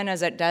much then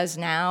as it does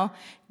now,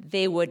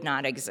 they would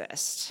not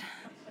exist.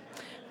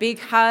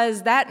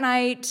 Because that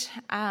night,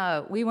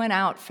 we went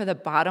out for the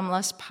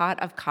bottomless pot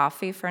of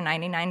coffee for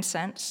 99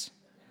 cents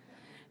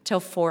till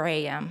 4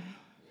 a.m.,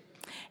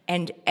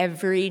 and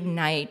every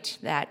night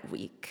that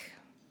week.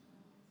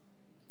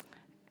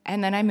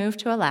 And then I moved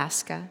to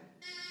Alaska,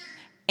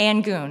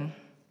 Angoon,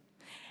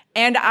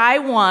 and I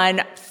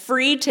won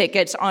free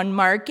tickets on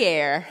Mark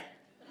Air.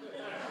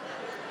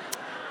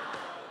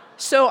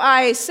 So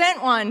I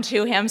sent one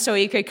to him so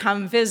he could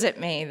come visit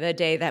me the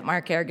day that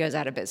Mark Air goes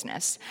out of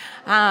business.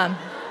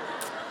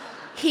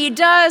 He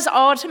does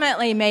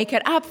ultimately make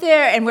it up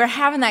there, and we're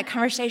having that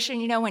conversation,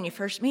 you know, when you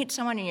first meet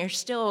someone and you're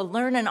still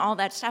learning all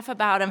that stuff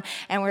about him,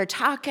 and we're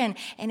talking,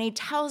 and he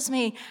tells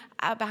me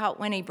about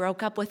when he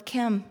broke up with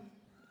Kim.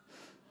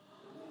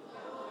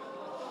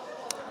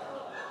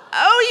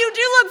 Oh, you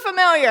do look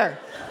familiar.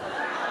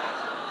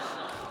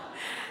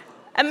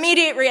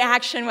 Immediate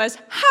reaction was,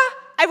 ha,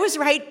 I was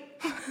right.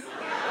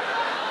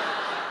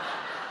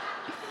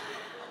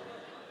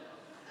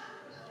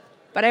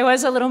 But I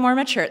was a little more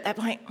mature at that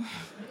point.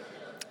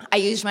 I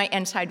used my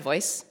inside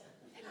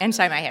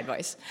my head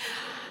voice.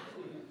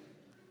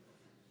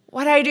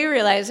 What I do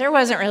realize, there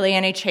wasn't really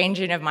any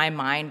changing of my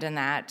mind in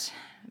that.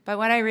 But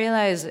what I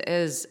realize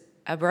is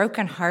a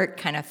broken heart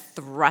kind of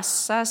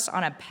thrusts us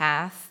on a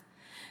path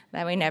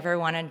that we never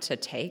wanted to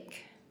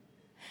take.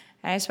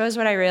 And I suppose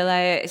what I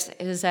realize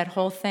is that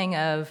whole thing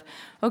of,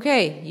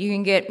 okay, you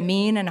can get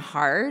mean and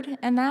hard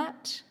in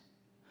that,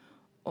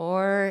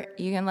 or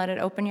you can let it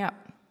open you up.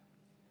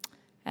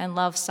 And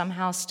love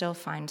somehow still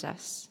finds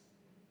us.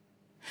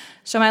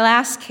 So my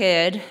last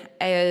kid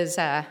is,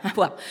 so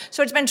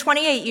it's been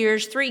 28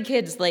 years, 3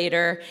 kids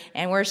later,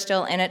 and we're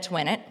still in it to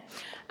win it.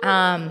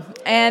 But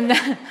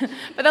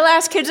the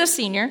last kid's a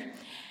senior,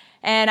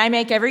 and I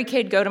make every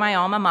kid go to my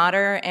alma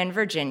mater in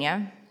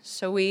Virginia.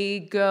 So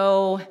we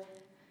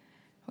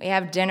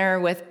have dinner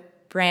with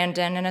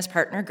Brandon and his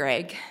partner,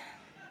 Greg.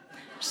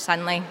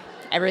 Suddenly,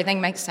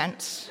 everything makes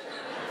sense.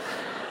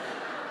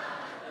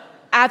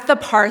 At the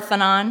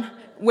Parthenon,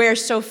 where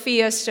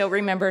Sophia still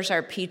remembers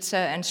our pizza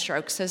and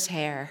strokes his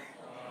hair.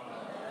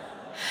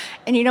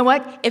 And you know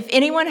what? If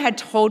anyone had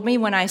told me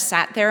when I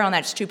sat there on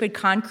that stupid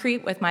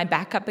concrete with my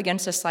back up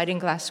against a sliding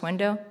glass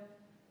window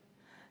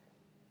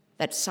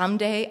that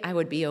someday I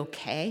would be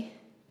okay,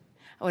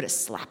 I would have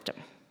slapped him.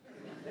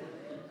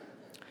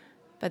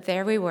 But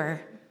there we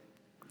were,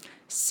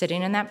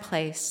 sitting in that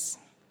place,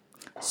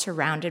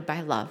 surrounded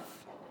by love.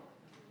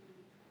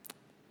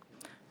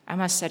 I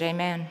must say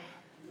amen.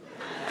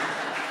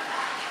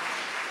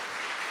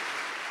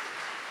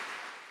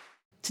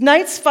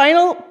 Tonight's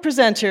final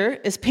presenter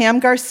is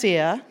Pam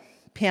Garcia.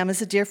 Pam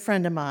is a dear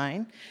friend of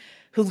mine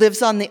who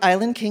lives on the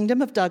island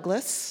kingdom of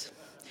Douglas.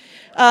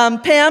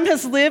 Pam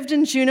has lived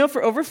in Juneau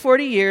for over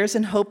 40 years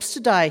and hopes to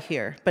die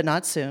here, but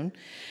not soon.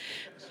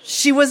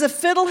 She was a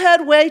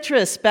fiddlehead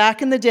waitress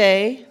back in the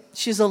day.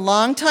 She's a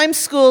longtime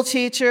school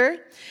teacher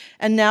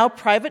and now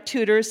private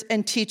tutors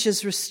and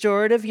teaches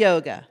restorative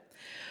yoga.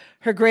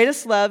 Her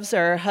greatest loves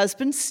are her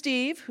husband,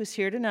 Steve, who's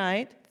here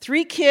tonight,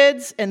 3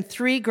 kids, and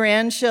 3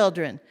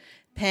 grandchildren.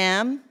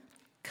 Pam,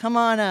 come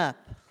on up.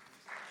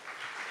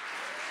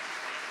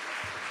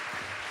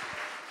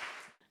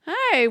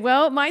 Hi,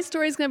 well, my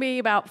story is going to be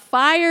about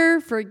fire,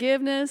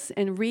 forgiveness,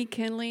 and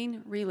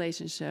rekindling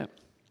relationship.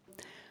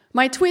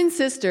 My twin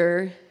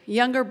sister,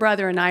 younger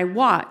brother, and I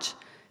watch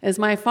as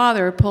my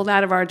father pulled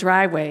out of our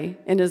driveway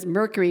in his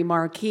Mercury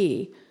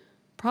Marquis,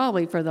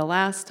 probably for the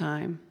last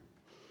time.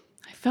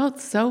 I felt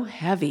so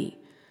heavy,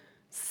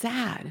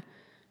 sad.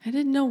 I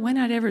didn't know when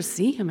I'd ever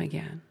see him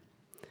again.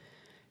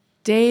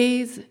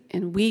 Days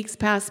and weeks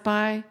passed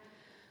by.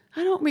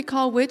 I don't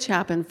recall which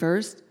happened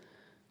first.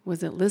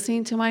 Was it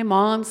listening to my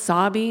mom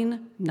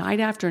sobbing night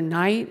after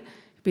night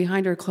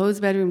behind her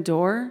closed bedroom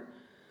door?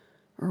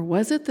 Or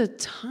was it the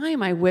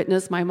time I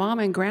witnessed my mom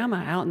and grandma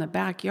out in the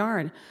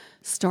backyard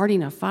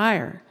starting a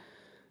fire?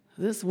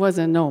 This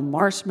wasn't no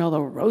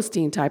marshmallow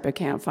roasting type of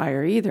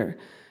campfire either.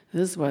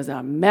 This was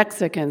a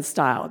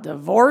Mexican-style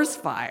divorce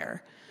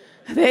fire.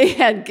 They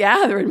had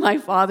gathered my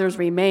father's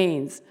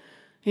remains,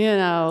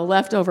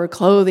 leftover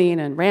clothing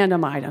and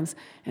random items,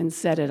 and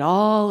set it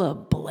all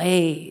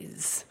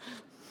ablaze.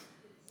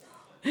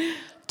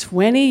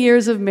 20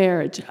 years of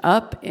marriage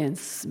up in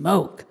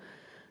smoke.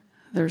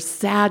 Their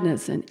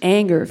sadness and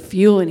anger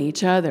fueling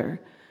each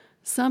other.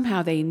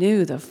 Somehow they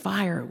knew the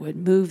fire would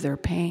move their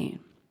pain.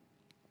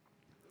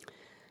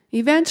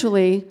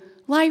 Eventually,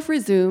 life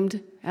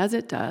resumed as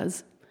it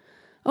does.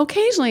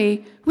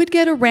 Occasionally, we'd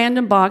get a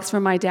random box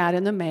from my dad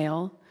in the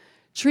mail,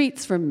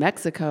 treats from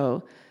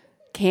Mexico,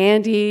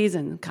 candies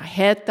and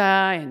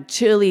cajeta and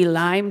chili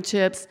lime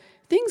chips,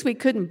 things we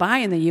couldn't buy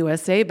in the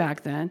USA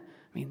back then.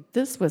 I mean,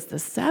 this was the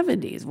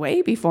 70s,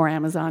 way before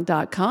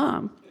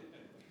Amazon.com.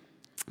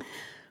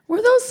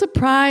 Were those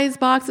surprise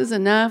boxes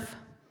enough?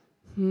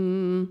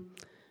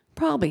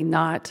 Probably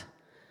not.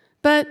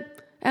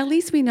 But at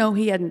least we know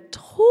he hadn't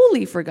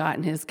totally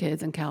forgotten his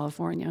kids in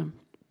California.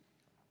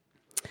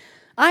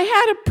 I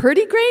had a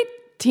pretty great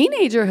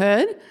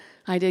teenagerhood.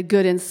 I did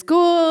good in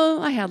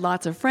school. I had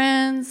lots of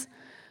friends.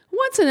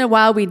 Once in a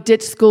while, we'd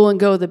ditch school and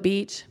go to the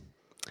beach,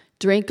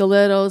 drink a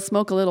little,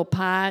 smoke a little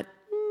pot.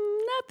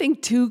 Nothing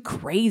too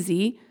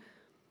crazy.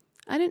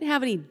 I didn't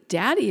have any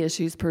daddy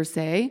issues per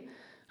se.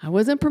 I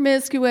wasn't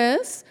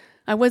promiscuous.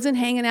 I wasn't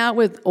hanging out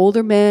with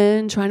older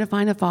men trying to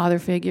find a father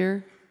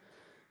figure.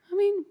 I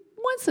mean,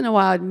 once in a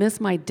while I'd miss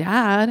my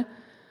dad,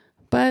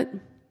 but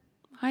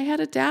I had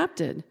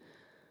adapted.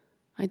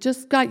 I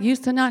just got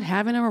used to not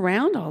having him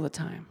around all the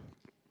time.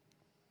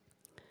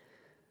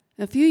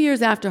 A few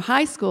years after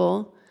high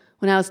school,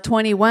 when I was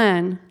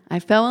 21, I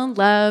fell in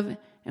love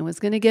and was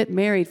going to get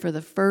married for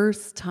the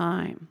first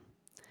time.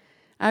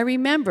 I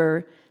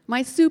remember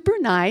my super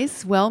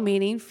nice,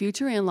 well-meaning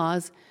future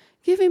in-laws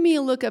giving me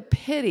a look of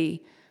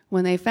pity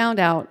when they found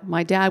out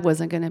my dad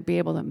wasn't going to be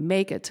able to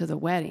make it to the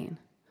wedding.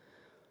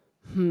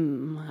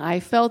 I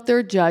felt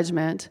their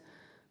judgment.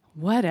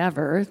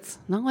 Whatever. It's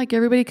not like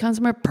everybody comes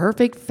from a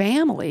perfect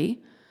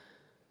family.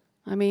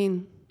 I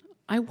mean,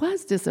 I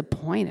was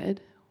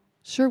disappointed.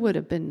 Sure would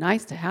have been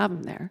nice to have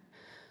him there.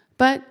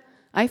 But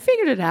I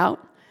figured it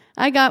out.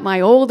 I got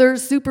my older,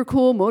 super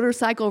cool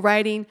motorcycle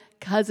riding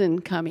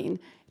cousin coming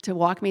to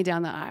walk me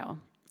down the aisle.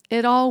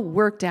 It all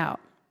worked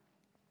out.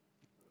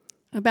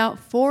 About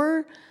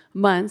 4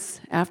 months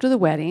after the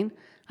wedding,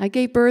 I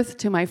gave birth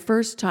to my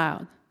first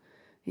child.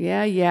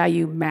 Yeah,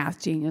 you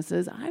math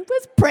geniuses. I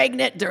was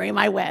pregnant during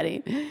my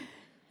wedding.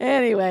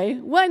 Anyway,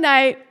 one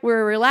night we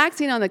were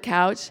relaxing on the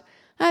couch.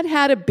 I'd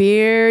had a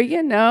beer,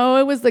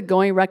 it was the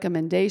going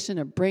recommendation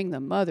to bring the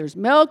mother's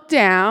milk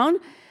down.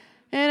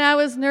 And I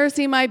was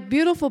nursing my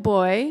beautiful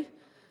boy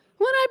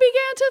when I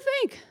began to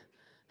think,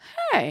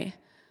 hey,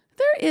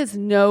 there is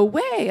no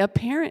way a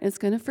parent is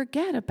going to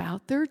forget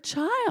about their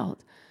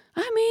child.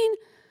 I mean,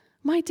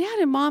 my dad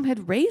and mom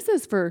had raised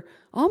us for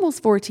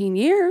almost 14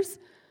 years,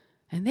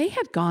 and they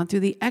had gone through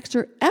the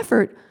extra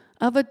effort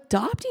of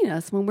adopting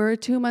us when we were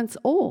 2 months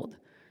old.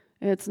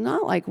 It's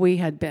not like we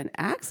had been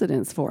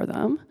accidents for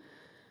them.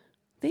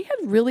 They had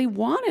really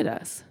wanted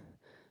us.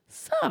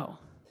 So,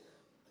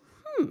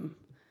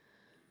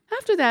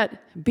 after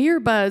that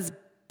beer buzz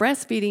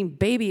breastfeeding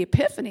baby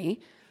epiphany,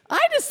 I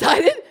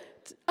decided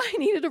I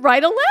needed to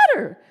write a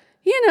letter.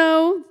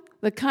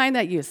 The kind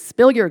that you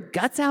spill your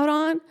guts out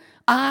on.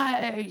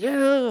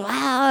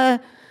 And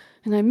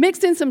I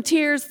mixed in some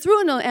tears, threw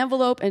it in an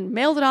envelope, and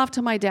mailed it off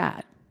to my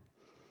dad.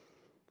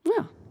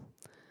 Well,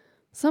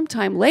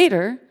 sometime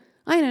later,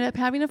 I ended up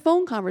having a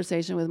phone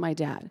conversation with my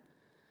dad.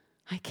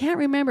 I can't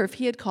remember if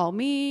he had called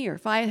me or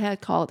if I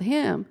had called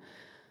him,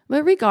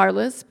 but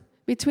regardless,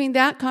 between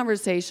that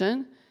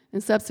conversation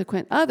and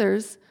subsequent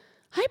others,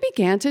 I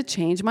began to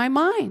change my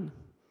mind.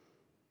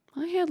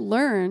 I had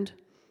learned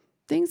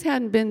things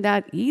hadn't been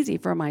that easy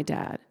for my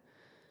dad.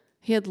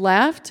 He had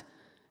left,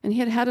 and he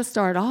had had to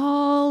start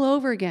all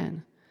over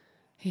again.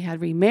 He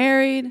had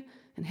remarried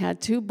and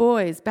had 2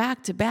 boys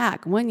back to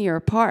back, 1 year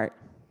apart.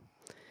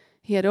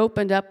 He had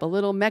opened up a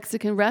little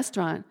Mexican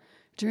restaurant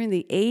during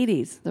the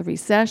 80s, the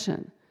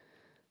recession.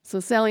 So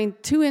selling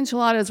 2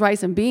 enchiladas,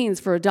 rice, and beans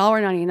for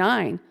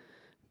 $1.99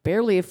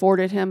 barely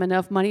afforded him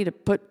enough money to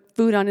put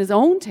food on his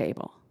own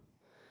table.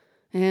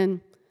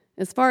 And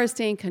as far as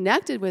staying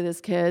connected with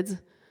his kids,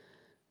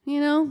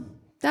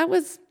 that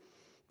was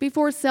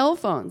before cell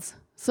phones.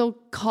 So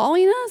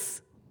calling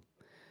us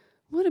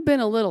would have been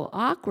a little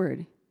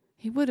awkward.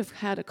 He would have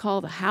had to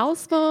call the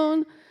house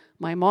phone.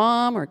 My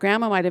mom or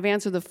grandma might have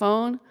answered the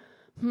phone.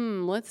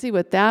 Let's see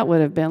what that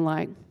would have been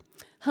like.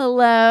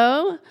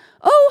 Hello?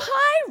 Oh,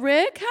 hi,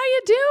 Rick. How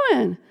you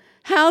doing?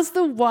 How's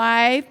the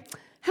wife?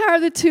 How are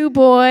the 2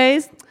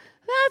 boys?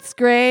 That's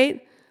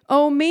great.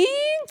 Oh, me?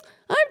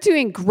 I'm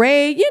doing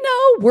great.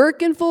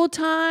 Working full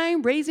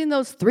time, raising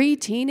those 3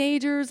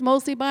 teenagers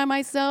mostly by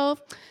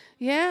myself.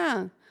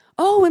 Yeah.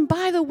 Oh, and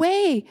by the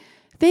way,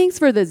 thanks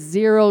for the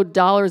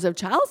 $0 of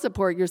child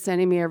support you're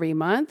sending me every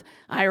month.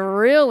 I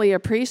really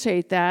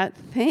appreciate that.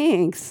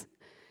 Thanks.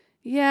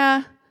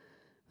 Yeah,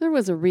 there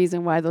was a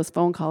reason why those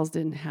phone calls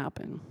didn't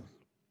happen.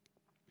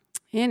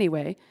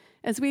 Anyway,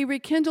 as we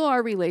rekindle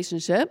our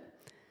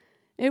relationship,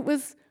 it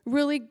was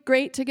really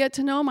great to get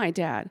to know my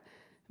dad.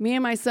 Me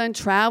and my son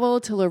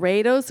traveled to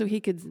Laredo so he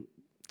could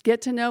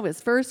get to know his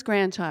first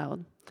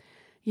grandchild.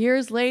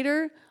 Years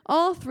later,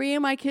 all 3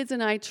 of my kids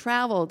and I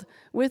traveled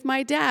with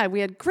my dad. We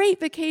had great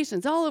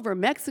vacations all over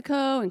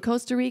Mexico and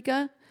Costa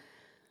Rica.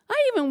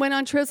 I even went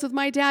on trips with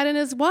my dad and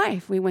his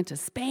wife. We went to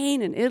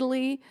Spain and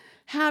Italy,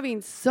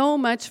 having so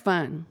much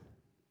fun.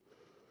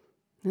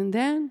 And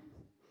then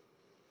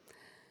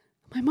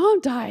my mom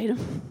died,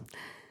 and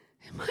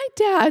my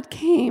dad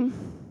came.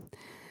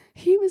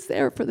 He was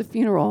there for the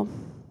funeral.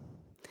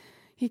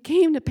 He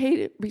came to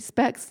pay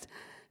respects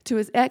to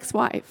his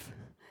ex-wife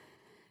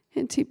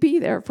and to be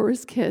there for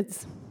his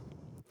kids.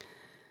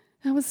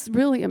 That was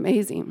really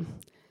amazing.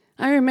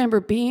 I remember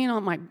being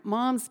on my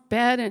mom's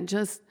bed and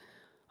just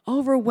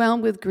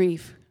overwhelmed with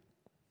grief,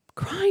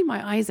 crying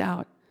my eyes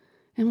out,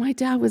 and my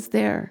dad was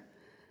there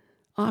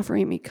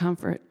offering me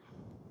comfort.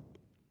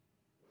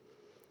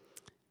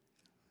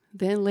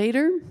 Then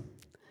later,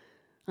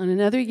 on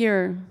another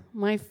year,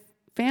 my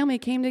family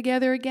came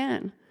together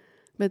again,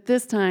 but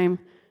this time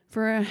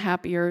for a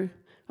happier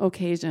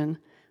occasion.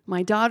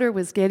 My daughter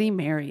was getting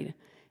married,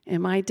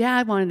 and my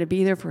dad wanted to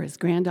be there for his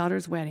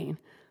granddaughter's wedding.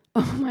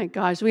 Oh my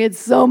gosh, we had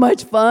so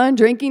much fun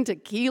drinking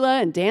tequila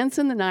and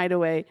dancing the night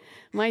away.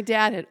 My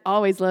dad had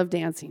always loved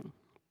dancing.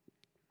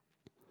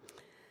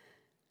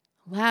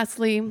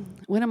 Lastly,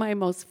 one of my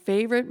most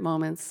favorite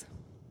moments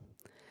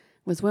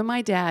was when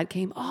my dad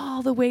came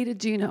all the way to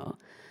Juneau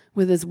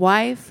with his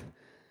wife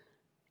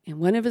and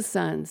one of his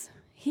sons.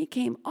 He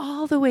came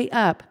all the way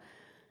up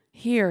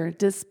here,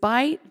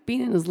 despite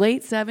being in his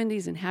late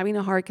 70s and having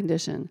a heart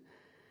condition,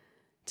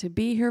 to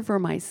be here for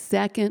my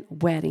second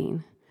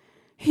wedding.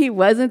 He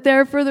wasn't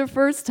there for the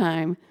first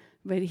time,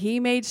 but he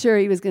made sure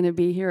he was going to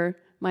be here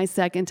my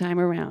second time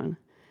around.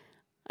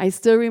 I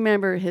still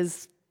remember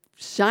his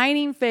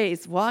shining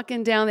face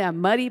walking down that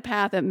muddy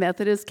path at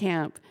Methodist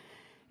camp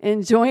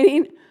and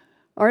joining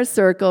our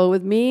circle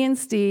with me and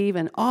Steve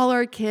and all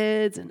our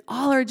kids and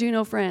all our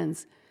Juneau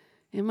friends.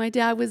 And my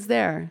dad was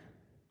there.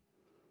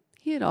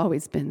 He had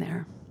always been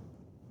there.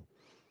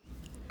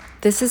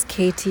 This is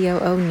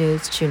KTOO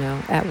News Juneau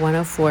at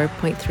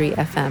 104.3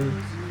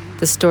 FM.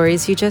 The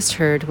stories you just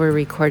heard were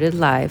recorded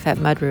live at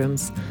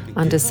Mudrooms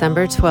on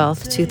December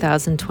 12,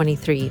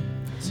 2023.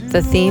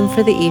 The theme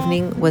for the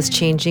evening was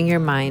Changing Your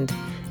Mind,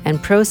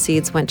 and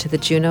proceeds went to the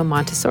Juneau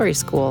Montessori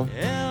School.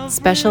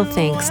 Special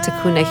thanks to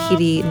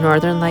Kunahiti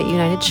Northern Light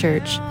United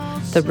Church,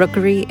 the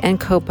Rookery, and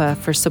COPA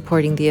for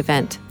supporting the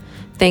event.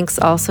 Thanks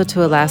also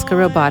to Alaska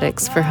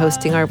Robotics for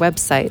hosting our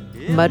website,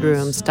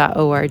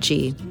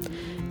 mudrooms.org.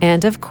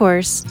 And of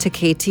course, to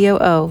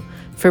KTOO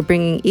for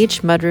bringing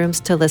each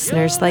Mudrooms to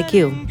listeners like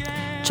you.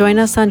 Join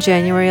us on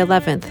January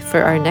 11th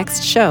for our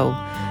next show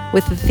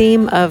with the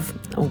theme of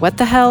What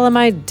the Hell Am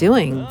I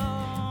Doing?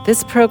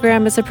 This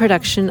program is a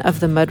production of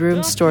the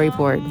Mudrooms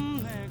Storyboard.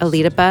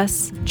 Alita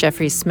Buss,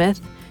 Jeffrey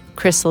Smith,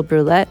 Crystal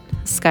Brulette,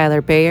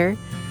 Skylar Bayer,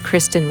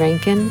 Kristen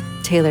Rankin,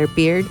 Taylor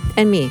Beard,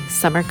 and me,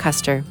 Summer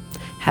Custer.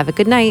 Have a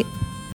good night.